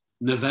books,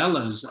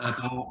 novellas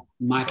about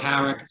my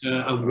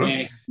character and where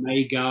he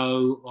may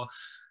go.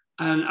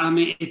 And I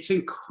mean, it's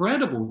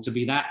incredible to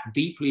be that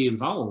deeply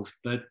involved,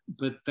 but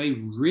they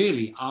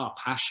really are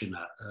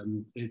passionate.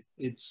 And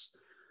it's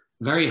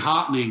very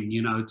heartening,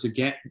 to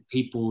get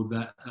people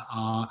that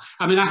are,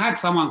 I mean, I had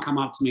someone come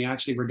up to me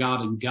actually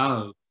regarding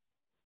Go,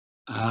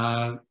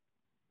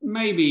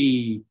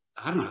 maybe,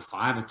 I don't know,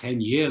 5 or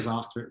 10 years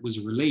after it was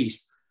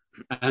released.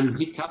 And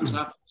he comes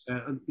up,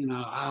 oh,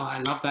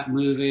 I love that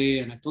movie,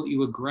 and I thought you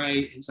were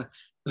great. He's like,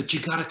 but you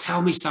got to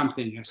tell me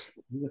something. I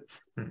said,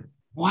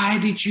 why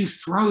did you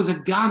throw the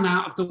gun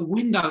out of the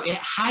window? It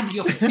had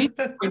your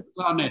fingerprints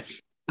on it.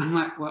 I'm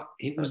like, well,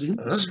 it was in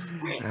the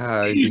script.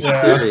 Oh, is he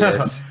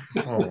serious?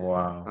 Oh,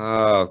 wow.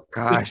 Oh,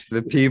 gosh,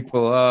 the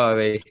people,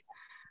 I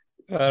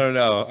don't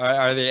know.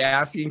 Are they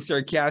asking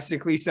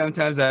sarcastically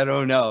sometimes? I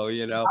don't know,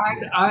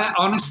 I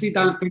honestly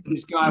don't think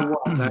this guy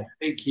was. I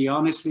think he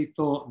honestly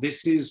thought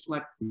this is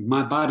like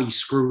my buddy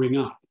screwing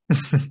up.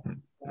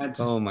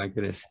 Oh, my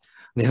goodness.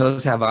 The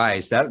Hills Have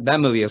Eyes. That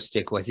movie will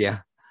stick with you.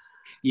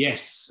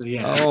 Yes.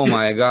 Yeah. Oh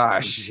my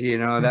gosh.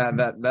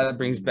 That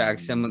brings back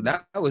some.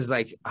 That was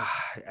like,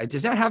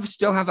 does that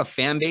still have a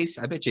fan base?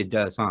 I bet you it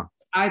does, huh?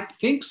 I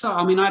think so.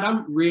 I mean, I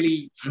don't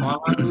really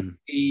follow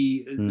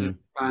the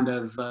kind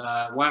of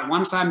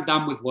once I'm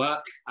done with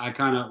work, I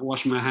kind of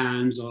wash my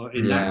hands or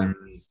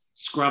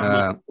scrub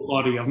my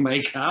body of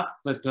makeup.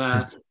 But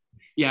but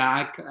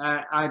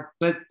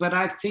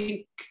I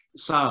think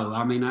so.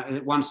 I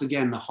mean, once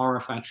again, the horror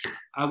fan.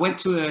 I went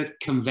to a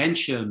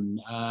convention,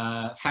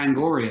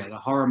 Fangoria, the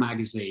horror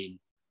magazine,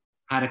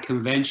 had a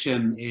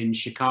convention in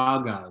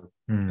Chicago.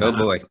 Oh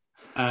boy!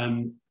 I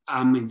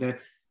mean, there are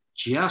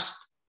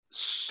just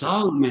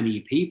so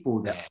many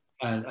people there,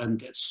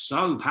 and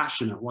so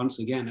passionate. Once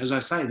again, as I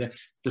say, the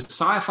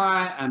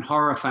sci-fi and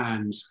horror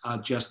fans are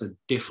just a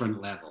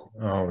different level.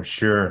 Oh,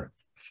 sure.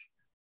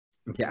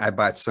 Yeah, I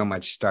bought so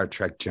much Star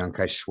Trek junk,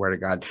 I swear to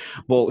God.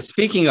 Well,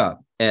 speaking of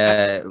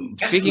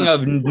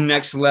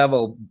next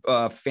level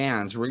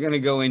fans, we're going to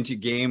go into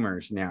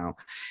gamers now.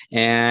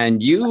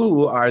 And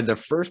you are the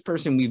first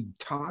person we've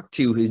talked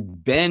to who's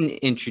been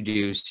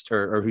introduced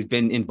or who's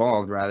been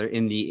involved rather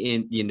in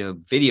the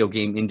video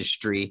game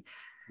industry,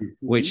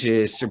 which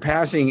is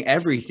surpassing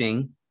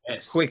everything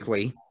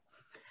quickly.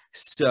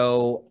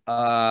 So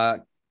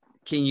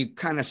can you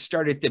kind of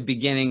start at the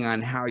beginning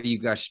on how you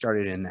got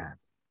started in that?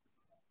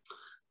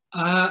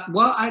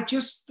 Well, I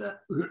just,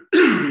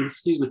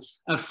 excuse me,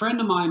 a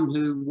friend of mine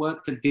who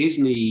worked at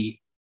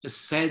Disney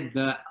said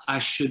that I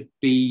should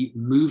be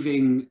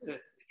moving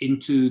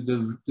into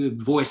the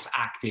voice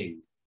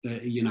acting,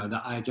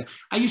 that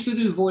I used to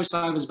do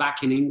voiceovers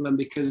back in England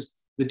because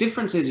the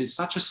difference is it's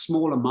such a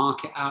smaller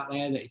market out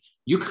there that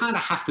you kind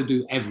of have to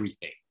do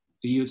everything.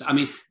 I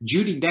mean,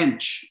 Judi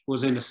Dench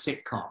was in a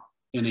sitcom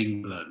in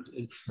England.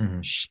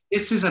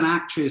 This is an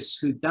actress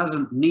who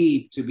doesn't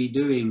need to be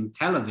doing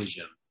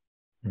television.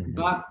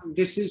 But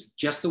this is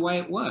just the way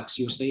it works.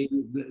 You'll see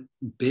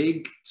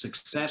big,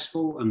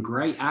 successful, and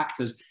great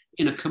actors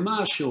in a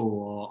commercial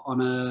or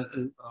on a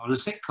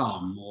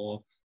sitcom,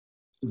 or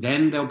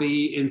then they'll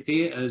be in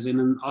theaters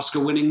in an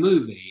Oscar-winning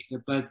movie.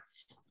 But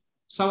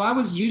so I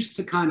was used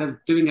to kind of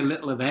doing a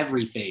little of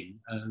everything,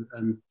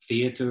 and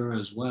theater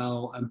as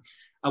well.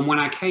 And when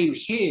I came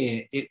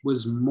here, it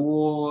was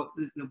more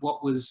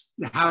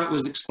how it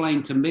was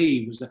explained to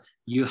me was that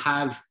you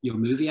have your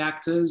movie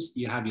actors,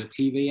 you have your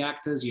TV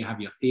actors, you have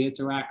your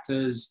theater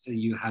actors,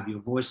 you have your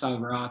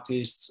voiceover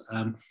artists.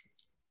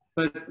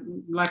 But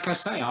like I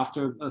say,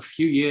 after a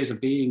few years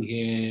of being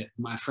here,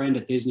 my friend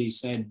at Disney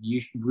said,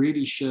 you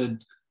really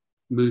should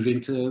move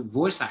into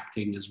voice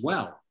acting as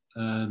well.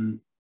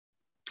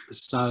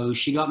 so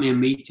she got me a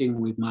meeting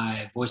with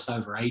my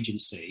voiceover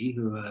agency,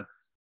 who are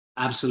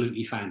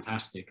absolutely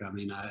fantastic. I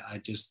mean, I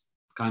just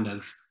kind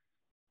of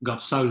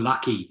got so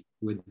lucky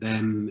with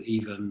them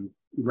even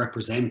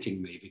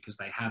representing me, because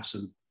they have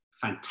some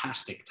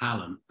fantastic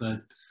talent.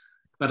 But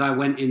I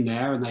went in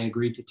there and they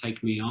agreed to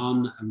take me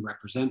on and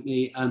represent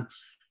me. And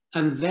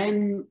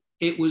then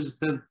it was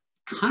the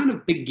kind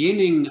of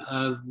beginning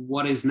of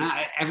what is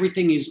now,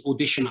 everything is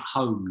audition at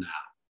home now.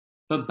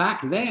 But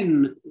back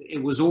then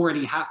it was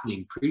already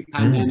happening,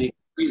 pre-pandemic,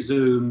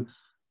 pre-Zoom.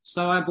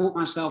 So I bought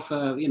myself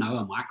a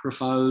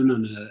microphone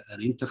and an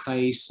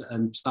interface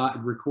and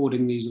started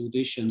recording these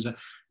auditions.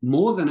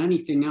 More than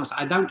anything else,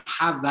 I don't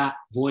have that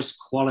voice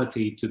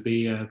quality to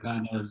be a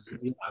kind of,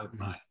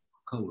 like,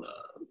 cola.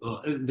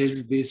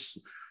 There's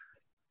this.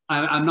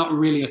 I'm not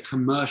really a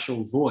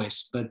commercial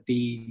voice, but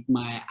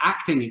my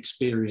acting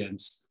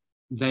experience,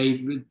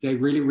 they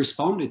really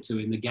responded to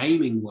in the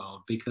gaming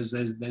world, because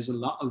there's a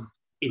lot of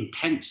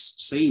intense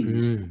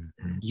scenes.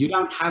 You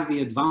don't have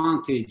the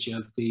advantage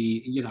of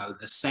the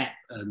set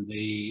and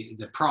the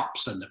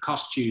props and the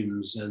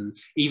costumes and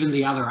even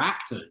the other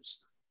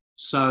actors.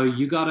 So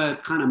you got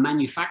to kind of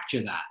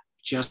manufacture that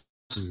just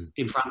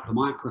in front of a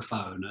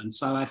microphone. And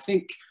so I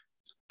think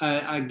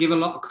I give a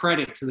lot of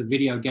credit to the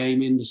video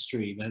game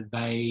industry, that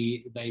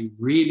they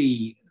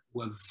really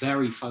were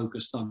very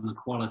focused on the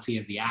quality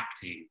of the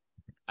acting,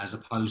 as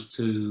opposed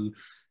to,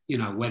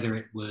 whether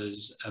it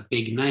was a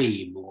big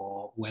name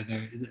or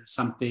whether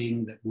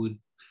something that would,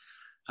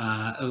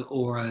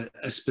 or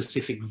a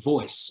specific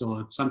voice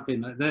or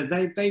something.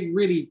 They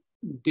really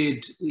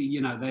did,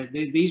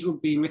 these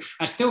would be,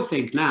 I still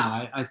think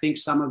now, I think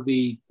some of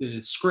the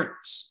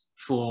scripts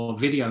for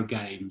video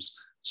games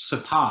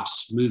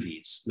surpass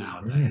movies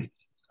nowadays.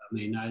 I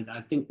mean,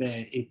 I think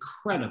they're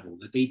incredible,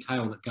 the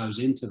detail that goes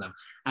into them.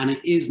 And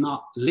it is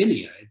not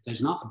linear.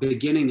 There's not a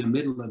beginning, a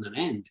middle, and an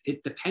end.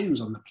 It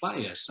depends on the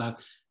player. So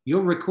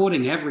you're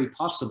recording every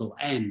possible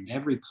end,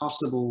 every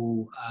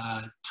possible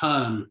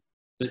turn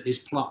that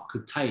this plot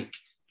could take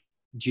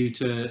due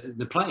to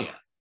the player.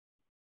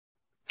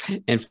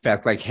 In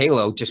fact, like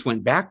Halo just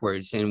went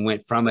backwards and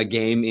went from a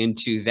game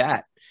into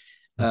that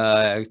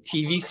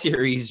TV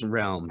series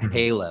realm,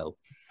 Halo.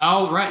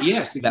 Oh, right.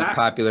 Yes, exactly. That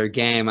popular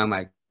game. I'm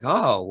like,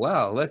 oh,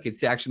 well, look,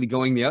 it's actually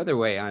going the other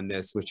way on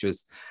this, which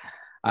was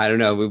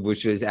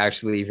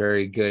actually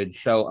very good.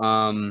 So,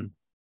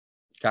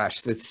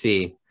 gosh, let's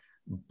see.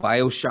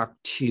 BioShock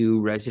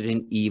 2,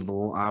 Resident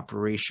Evil,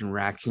 Operation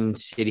Raccoon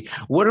City.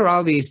 What are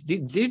all these?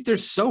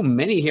 There's so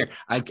many here.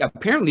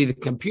 Apparently, the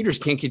computers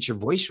can't get your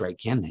voice right,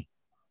 can they?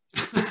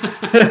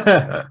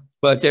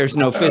 But there's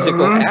no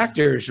physical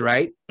actors,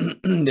 right?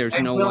 There's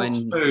no one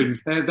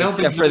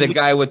except for the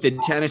guy with the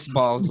tennis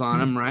balls on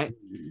him, right?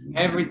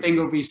 Everything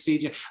will be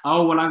CGI.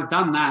 Oh, well, I've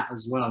done that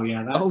as well.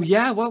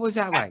 Yeah. What was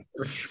that like?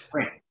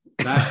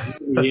 That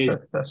really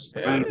is.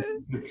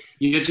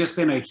 You're just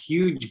in a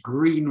huge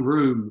green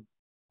room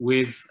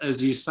with,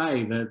 as you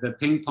say, the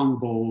ping pong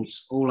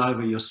balls all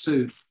over your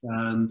suit,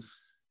 and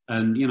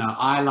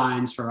eye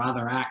lines for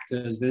other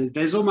actors.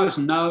 There's almost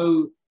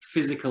no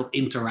physical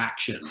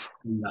interaction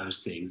in those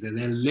things, and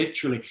they're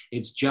literally,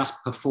 it's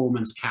just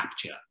performance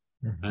capture.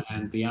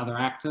 And the other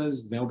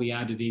actors, they'll be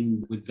added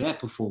in with their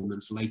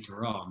performance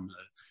later on.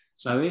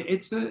 So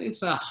it's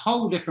a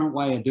whole different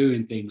way of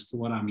doing things to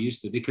what I'm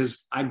used to,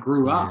 because I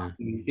grew up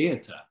in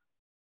theater.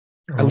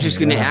 I was just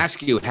going to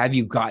ask you, have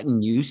you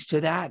gotten used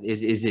to that?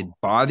 Is it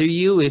bother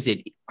you? Is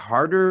it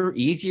harder,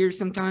 easier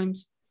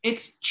sometimes?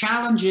 It's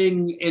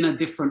challenging in a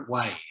different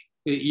way.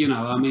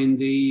 I mean,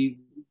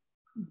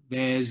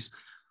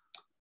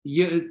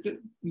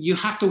 you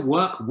have to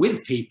work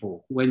with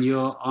people when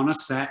you're on a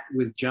set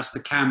with just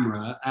a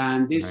camera,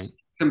 and this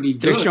can be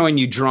good. They're showing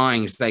you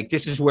drawings like,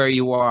 this is where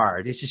you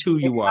are, this is who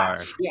you are.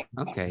 Yeah.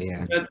 Okay,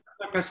 yeah. But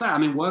like I say, I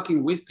mean,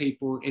 working with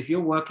people, if you're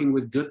working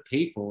with good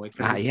people, it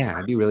can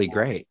it'd be really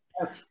great.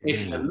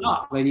 If you're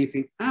not, then you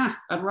think,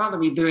 I'd rather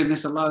be doing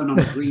this alone on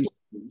a green.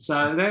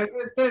 So there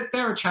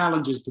are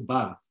challenges to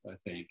both, I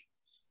think.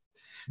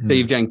 So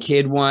you've done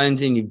kid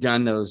ones, and you've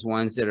done those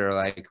ones that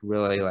are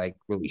really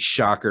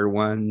shocker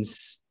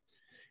ones,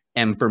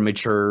 M for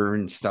mature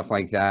and stuff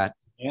like that.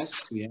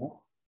 Yes, yeah.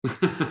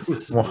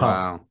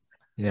 Wow.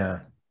 Yeah.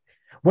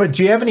 What,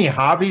 do you have any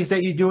hobbies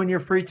that you do in your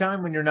free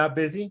time when you're not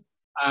busy?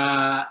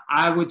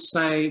 I would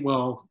say,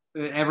 well,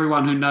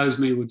 everyone who knows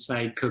me would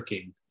say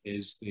cooking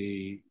is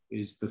the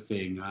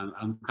thing.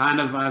 I'm kind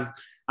of,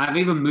 I've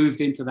even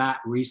moved into that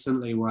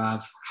recently, where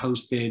I've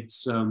hosted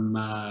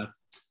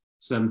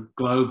some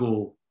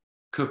global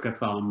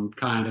cookathon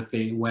kind of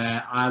thing,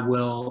 where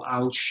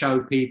I'll show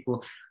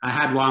people. I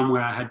had one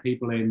where I had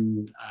people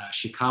in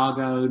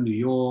Chicago, New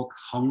York,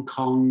 Hong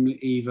Kong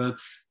even,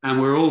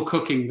 and we're all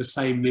cooking the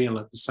same meal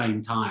at the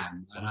same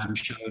time, and I'm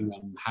showing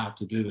them how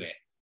to do it,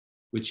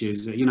 which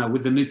is,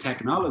 with the new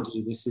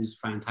technology, this is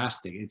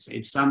fantastic.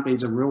 It's something,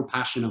 it's a real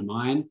passion of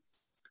mine,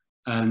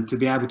 and to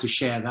be able to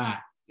share that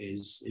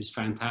is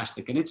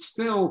fantastic. And it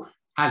still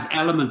has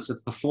elements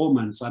of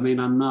performance. I mean,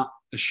 I'm not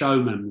a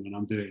showman when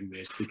I'm doing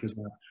this, because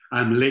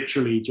I'm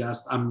literally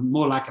I'm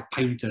more like a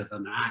painter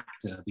than an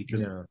actor,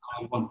 because I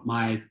want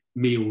my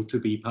meal to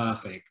be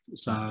perfect.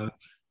 So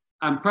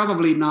I'm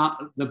probably not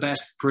the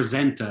best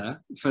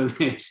presenter for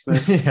this,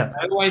 but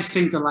I always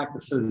seem to like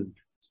the food.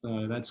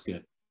 So that's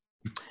good.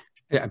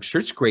 Yeah, I'm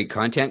sure it's great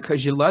content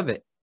because you love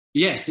it.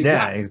 Yes,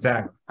 exactly. Yeah,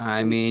 exactly.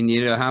 I mean,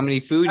 you know, how many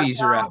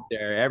foodies are out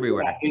there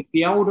everywhere? Yeah,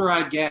 the older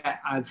I get,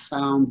 I've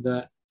found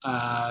that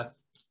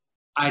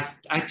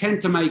I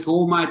tend to make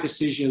all my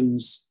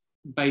decisions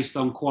based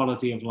on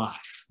quality of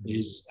life.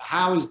 Is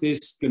how is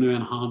this going to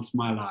enhance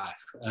my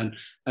life?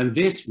 And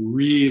this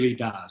really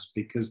does,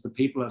 because the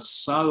people are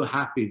so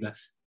happy that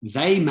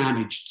they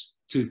managed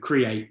to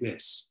create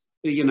this,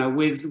 you know,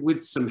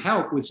 with some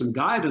help, with some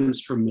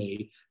guidance from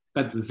me,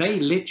 but they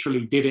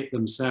literally did it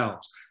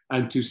themselves.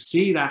 And to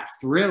see that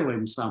thrill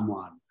in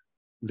someone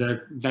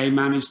that they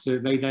managed to,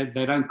 they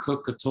don't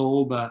cook at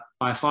all, but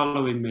by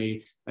following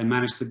me, they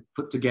managed to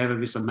put together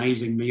this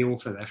amazing meal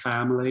for their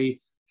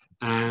family.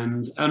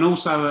 And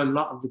also a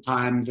lot of the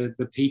time,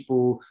 the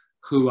people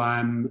who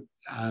I'm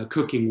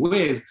cooking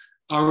with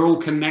are all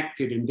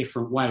connected in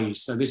different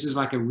ways. So this is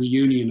like a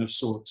reunion of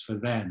sorts for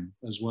them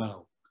as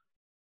well.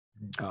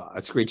 Oh,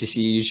 it's great to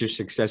see you use your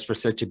success for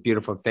such a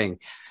beautiful thing.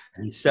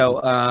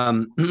 So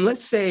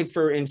let's say,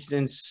 for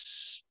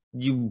instance,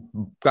 you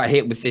got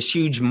hit with this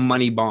huge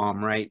money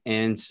bomb, right?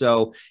 And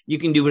so you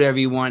can do whatever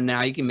you want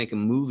now. You can make a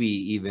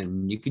movie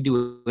even. You could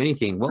do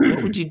anything. What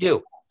would you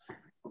do?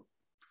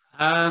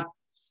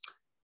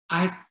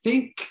 I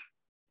think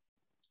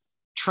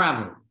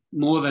travel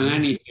more than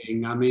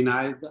anything. I mean,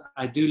 I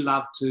do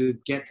love to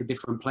get to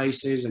different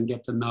places and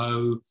get to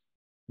know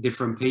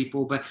different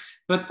people, but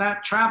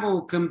that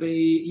travel can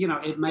be, you know,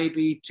 it may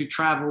be to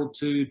travel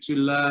to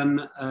learn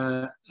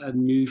a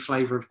new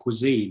flavor of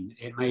cuisine.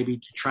 It may be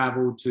to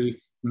travel to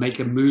make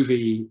a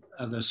movie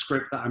of a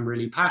script that I'm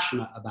really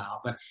passionate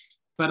about.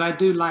 But I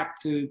do like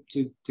to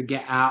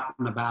get out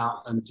and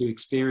about and to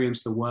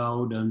experience the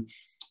world. And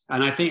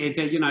I think it's,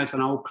 you know, it's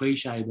an old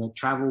cliche, but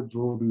travel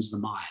broadens the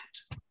mind.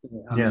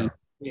 I mean,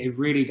 it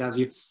really does.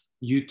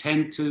 You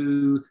tend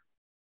to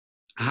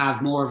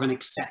have more of an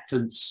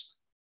acceptance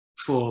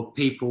for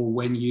people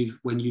when you've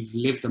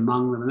lived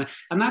among them,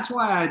 and that's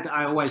why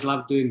I always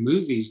loved doing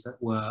movies that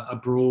were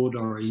abroad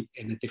or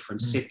in a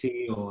different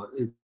city or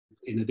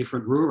in a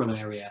different rural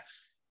area,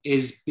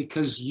 is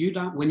because you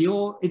don't, when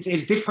you're,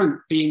 it's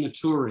different being a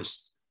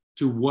tourist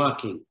to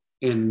working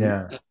in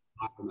an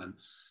environment.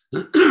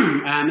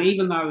 And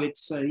even though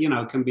it's you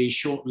know, can be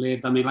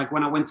short-lived, I mean, like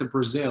when I went to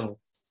Brazil,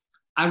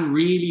 I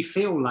really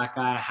feel like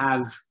I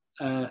have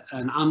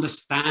an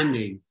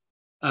understanding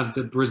of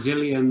the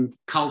Brazilian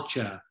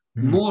culture,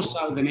 more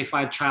so than if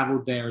I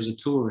traveled there as a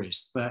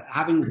tourist. But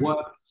having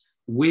worked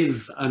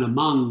with and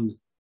among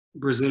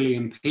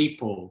Brazilian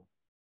people,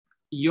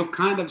 you're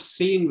kind of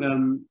seeing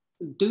them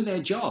do their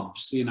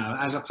jobs, you know,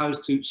 as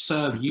opposed to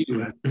serve you.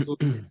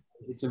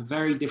 It's a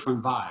very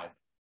different vibe.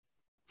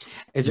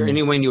 Is there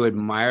anyone you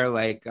admire,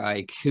 like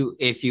who,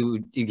 if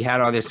you had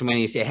all this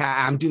money, you say, hey,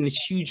 I'm doing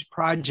this huge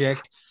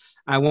project,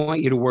 I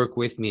want you to work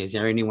with me. Is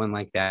there anyone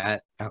like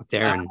that out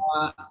there?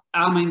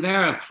 I mean,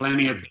 there are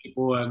plenty of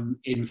people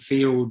in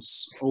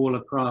fields all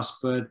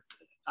across, but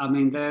I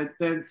mean,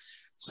 they're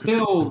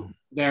still,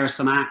 there are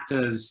some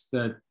actors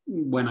that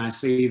when I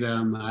see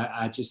them,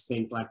 I just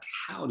think, like,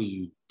 how do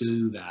you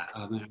do that?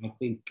 I mean, I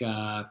think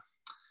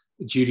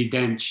Judi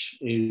Dench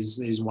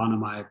is one of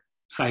my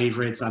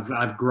favorites.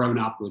 I've grown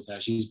up with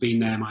her. She's been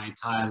there my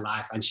entire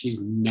life, and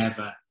she's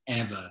never,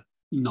 ever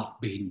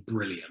not been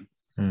brilliant.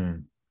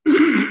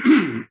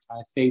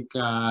 I think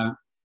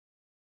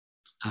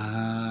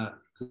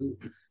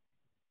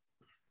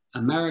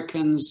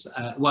Americans,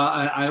 well,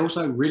 I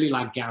also really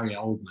like Gary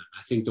Oldman.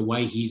 I think the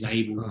way he's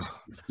able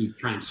to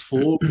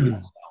transform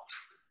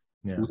himself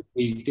with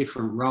these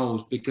different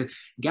roles, because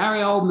Gary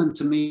Oldman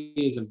to me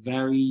is a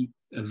very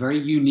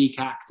unique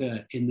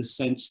actor, in the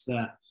sense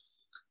that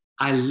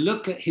I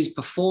look at his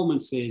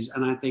performances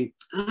and I think,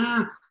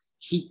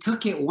 he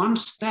took it one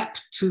step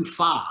too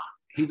far.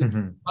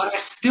 But I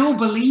still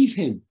believe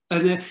him.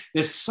 And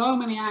there's so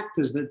many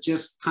actors that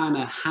just kind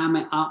of ham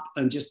it up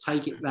and just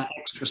take it that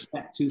extra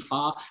step too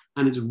far,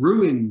 and it's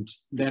ruined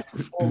their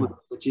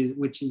performance,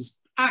 which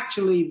is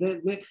actually,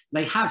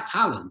 they have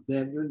talent.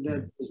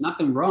 There's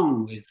nothing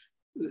wrong with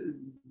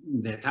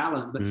their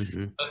talent,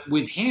 but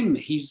with him,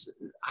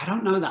 I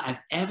don't know that I've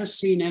ever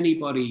seen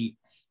anybody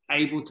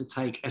able to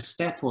take a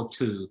step or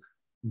two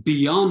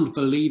beyond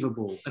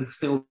believable and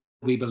still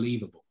be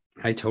believable.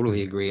 I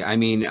totally agree. I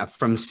mean,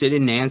 from Sid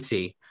and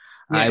Nancy,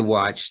 I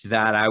watched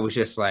that. I was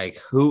just like,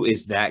 who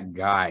is that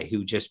guy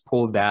who just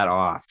pulled that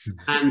off?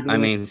 And I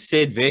mean,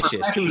 Sid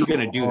Vicious, who's going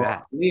to do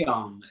that?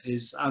 Leon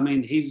is, I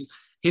mean, his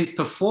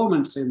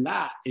performance in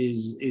that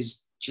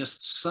is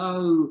just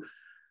so,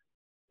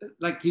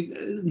 like,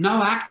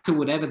 no actor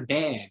would ever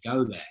dare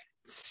go there.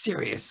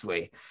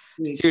 Seriously.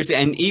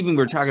 And even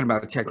we're talking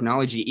about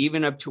technology,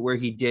 even up to where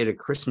he did A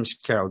Christmas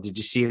Carol. Did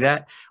you see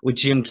that with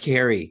Jim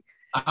Carrey?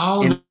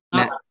 Oh,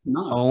 no.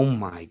 Oh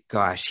my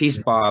gosh, he's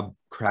Bob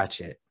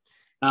Cratchit.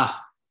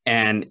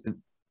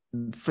 And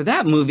for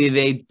that movie,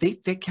 they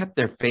kept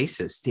their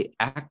faces, the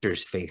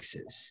actors'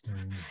 faces,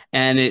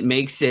 and it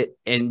makes it,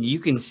 and you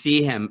can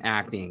see him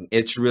acting.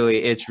 It's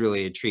really a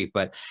treat.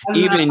 But and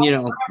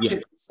even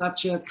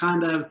such a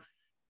kind of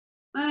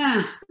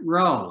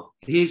role.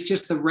 He's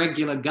just the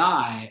regular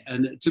guy,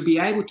 and to be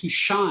able to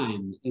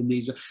shine in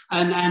these,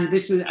 and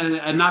this is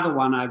another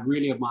one I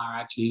really admire.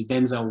 Actually, is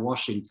Denzel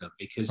Washington,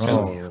 because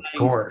of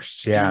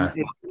course, yeah.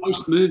 In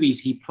most movies,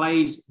 he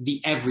plays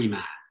the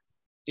everyman.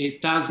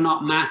 It does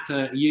not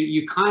matter.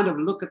 You kind of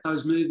look at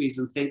those movies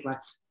and think like,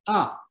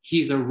 oh,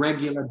 he's a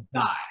regular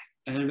guy.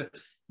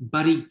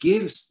 But he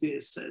gives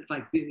this,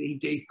 like,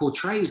 he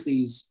portrays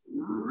these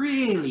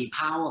really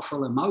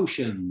powerful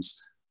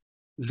emotions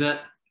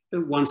that,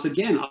 once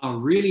again, are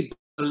really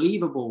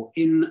believable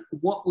in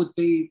what would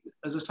be,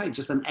 as I say,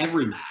 just an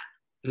everyman.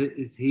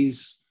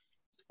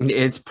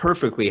 It's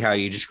perfectly how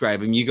you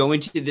describe him. You go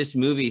into this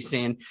movie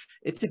saying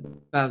it's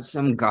about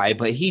some guy,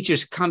 but he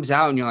just comes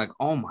out and you're like,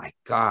 oh my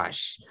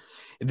gosh.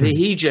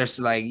 He just,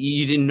 like,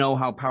 you didn't know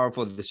how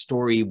powerful the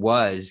story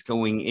was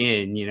going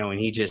in, and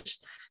he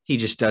just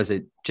does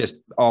it just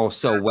all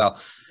so well.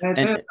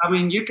 And I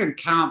mean, you can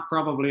count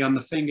probably on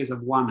the fingers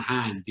of one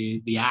hand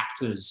the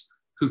actors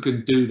who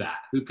can do that,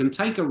 who can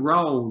take a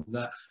role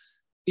that,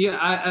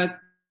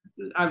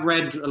 I've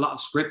read a lot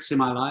of scripts in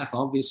my life,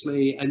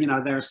 obviously, and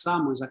there are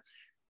some who's like,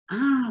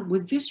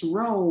 with this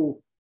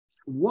role,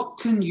 what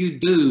can you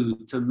do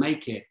to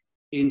make it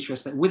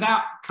interesting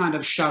without kind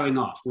of showing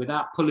off,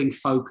 without pulling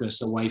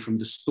focus away from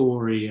the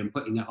story and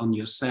putting it on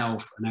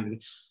yourself and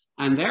everything?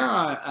 And there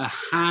are a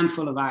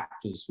handful of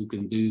actors who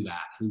can do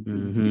that, who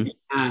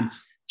can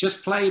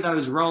just play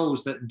those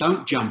roles that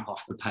don't jump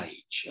off the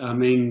page. I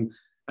mean,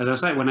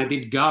 as I say, when I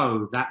did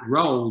Go, that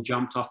role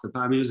jumped off the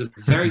page. I mean, it was a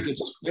very good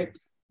script,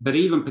 but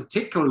even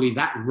particularly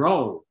that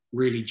role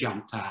really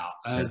jumped out.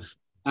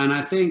 And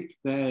I think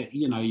that,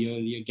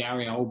 your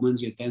Gary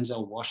Oldmans, your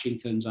Denzel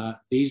Washingtons,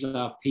 these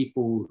are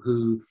people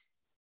who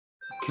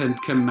can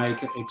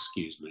make,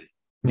 excuse me.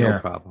 No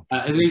problem.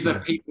 These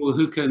are people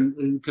who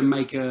can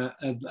make a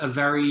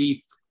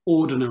very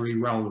ordinary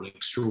role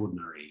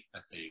extraordinary,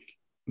 I think.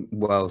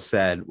 Well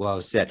said. Well,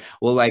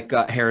 like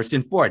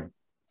Harrison Ford.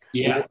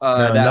 Yeah.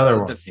 Another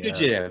one. The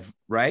Fugitive,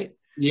 right?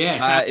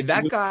 Yes.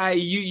 That guy,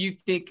 you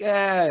think,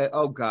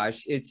 oh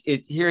gosh, it's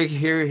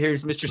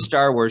here's Mr.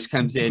 Star Wars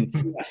comes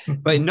in,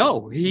 but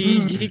no,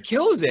 he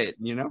kills it,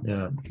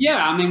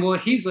 Yeah, I mean, well,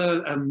 he's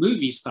a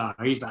movie star.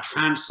 He's a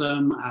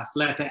handsome,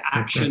 athletic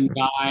action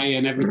guy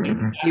and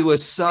everything. He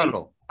was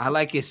subtle. I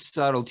like his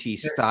subtlety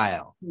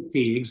style.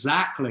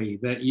 Exactly,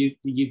 that you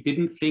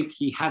didn't think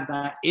he had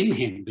that in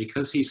him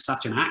because he's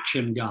such an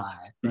action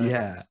guy.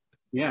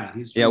 Yeah.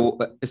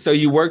 So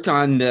you worked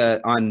on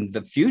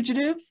the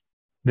Fugitive.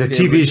 The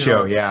TV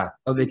show, yeah.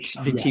 Oh, the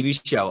TV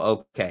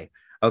show. Okay.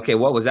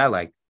 What was that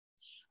like?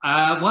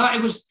 Well,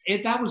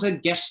 that was a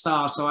guest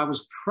star, so I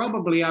was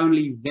probably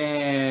only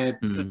there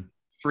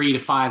 3 to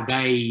 5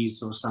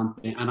 days or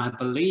something. And I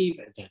believe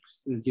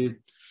you're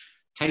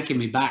taking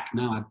me back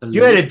now. I believe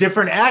you had a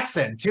different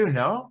accent too,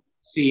 no?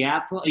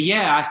 Seattle.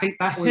 Yeah, I think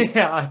that was.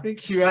 Yeah, I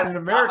think you had an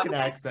American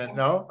accent,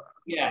 no?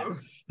 Yeah.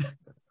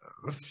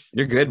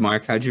 You're good,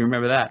 Mark. How'd you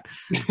remember that?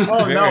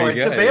 Oh, no,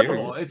 it's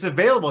available. It's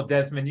available,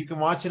 Desmond. You can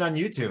watch it on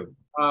YouTube.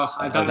 Oh,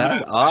 I don't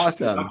that's know.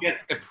 Awesome. I get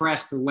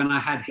depressed when I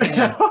had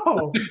hair. I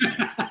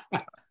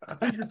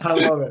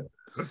love it.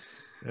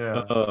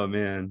 Yeah. Oh,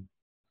 man.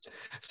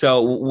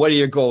 So what are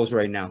your goals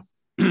right now?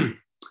 As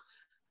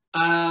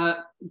I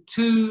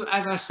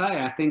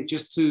say, I think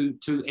just to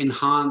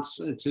enhance,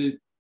 to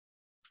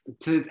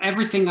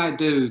everything I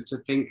do, to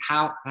think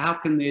how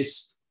can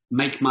this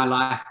make my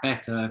life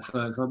better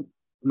for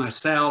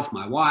myself,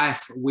 my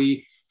wife.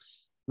 We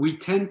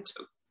tend to,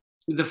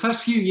 the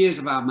first few years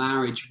of our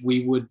marriage,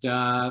 we were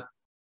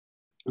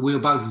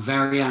both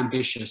very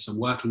ambitious and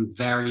working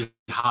very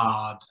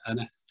hard.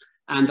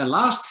 And the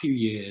last few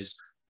years,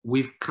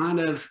 we've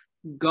kind of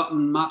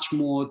gotten much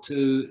more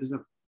to,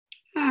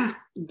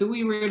 do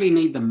we really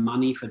need the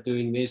money for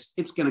doing this?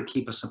 It's going to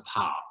keep us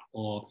apart.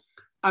 Or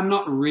I'm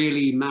not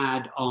really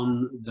mad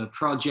on the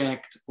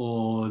project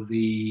or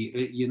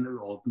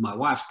or my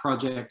wife's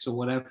projects or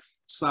whatever.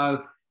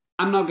 So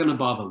I'm not going to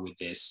bother with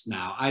this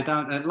now.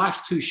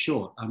 Life's too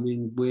short. I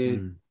mean,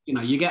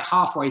 you get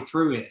halfway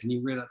through it and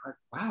you realize, like,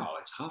 wow,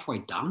 it's halfway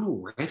done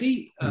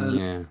already.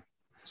 Yeah.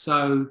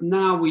 So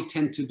now we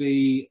tend to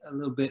be a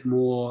little bit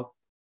more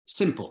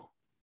simple.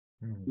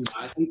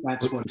 I think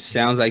that's what it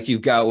sounds like.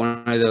 You've got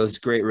one of those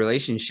great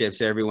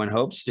relationships everyone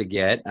hopes to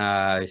get.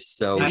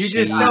 So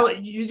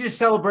you just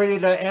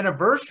celebrated an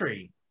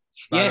anniversary,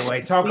 by the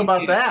way. Talk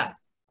about that.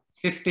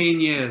 15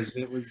 years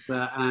it was,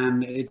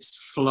 and it's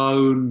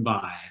flown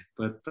by.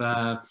 But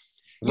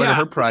what are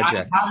her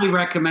projects? I highly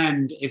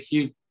recommend,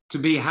 to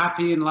be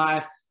happy in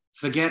life,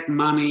 forget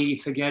money,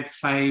 forget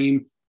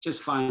fame,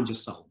 just find your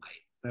soulmate.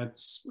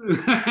 That's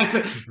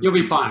you'll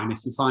be fine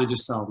if you find your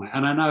soulmate.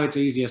 And I know it's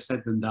easier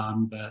said than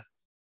done, but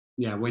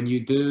yeah, when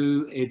you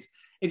do, it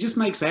just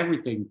makes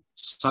everything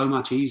so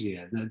much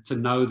easier to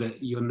know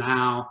that you're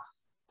now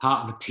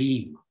part of a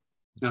team.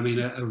 I mean,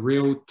 a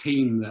real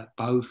team that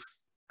both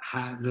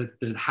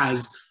that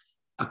has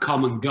a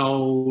common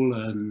goal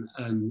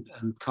and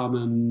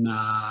common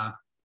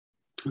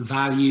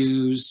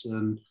values,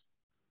 and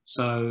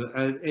so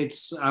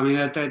it's. I mean,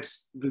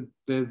 that's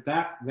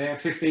that there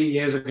 15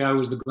 years ago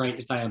was the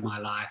greatest day of my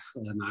life,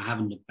 and I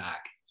haven't looked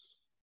back.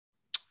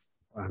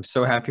 I'm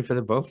so happy for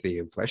the both of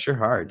you. Bless your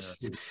hearts.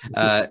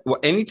 Well,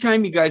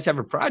 anytime you guys have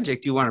a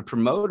project you want to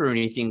promote or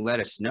anything, let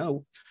us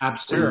know.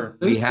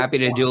 Absolutely. Be happy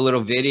to do a little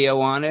video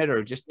on it,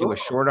 or just do a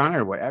short on it,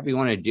 or whatever you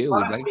want to do.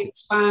 Well, We'd like to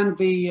expand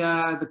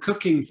the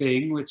cooking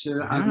thing, which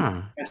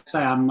I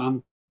say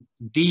I'm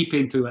deep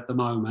into at the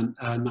moment,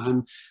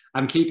 and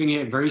I'm keeping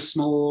it very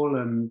small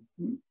and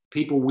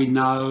people we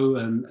know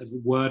and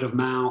word of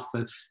mouth,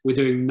 and we're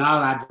doing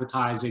no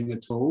advertising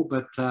at all.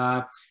 But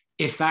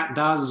if that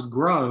does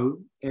grow,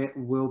 it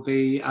will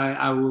be.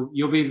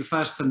 You'll be the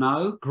first to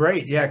know.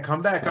 Great, yeah,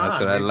 come back on.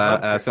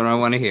 That's what I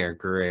want to hear.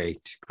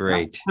 Great.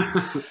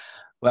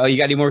 Well, you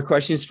got any more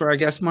questions for our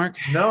guest, Mark?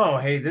 No,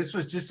 hey, this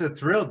was just a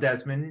thrill,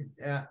 Desmond.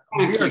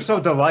 We are so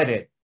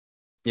delighted.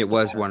 It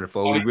was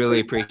wonderful. We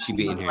really appreciate you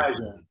being here.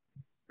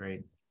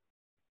 Great.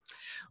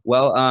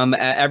 Well,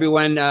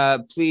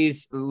 everyone,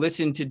 please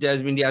listen to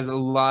Desmond. He has a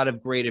lot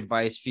of great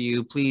advice for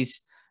you.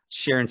 Please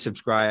share and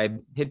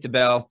subscribe, hit the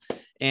bell.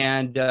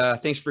 And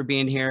thanks for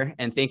being here.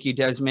 And thank you,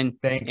 Desmond.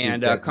 Thank you,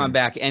 and Desmond. Come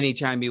back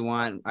anytime you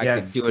want. I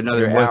Yes, could do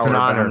another it was hour, an but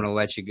honor. I'm going to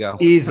let you go.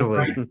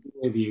 Easily.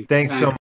 With you. Thanks so much.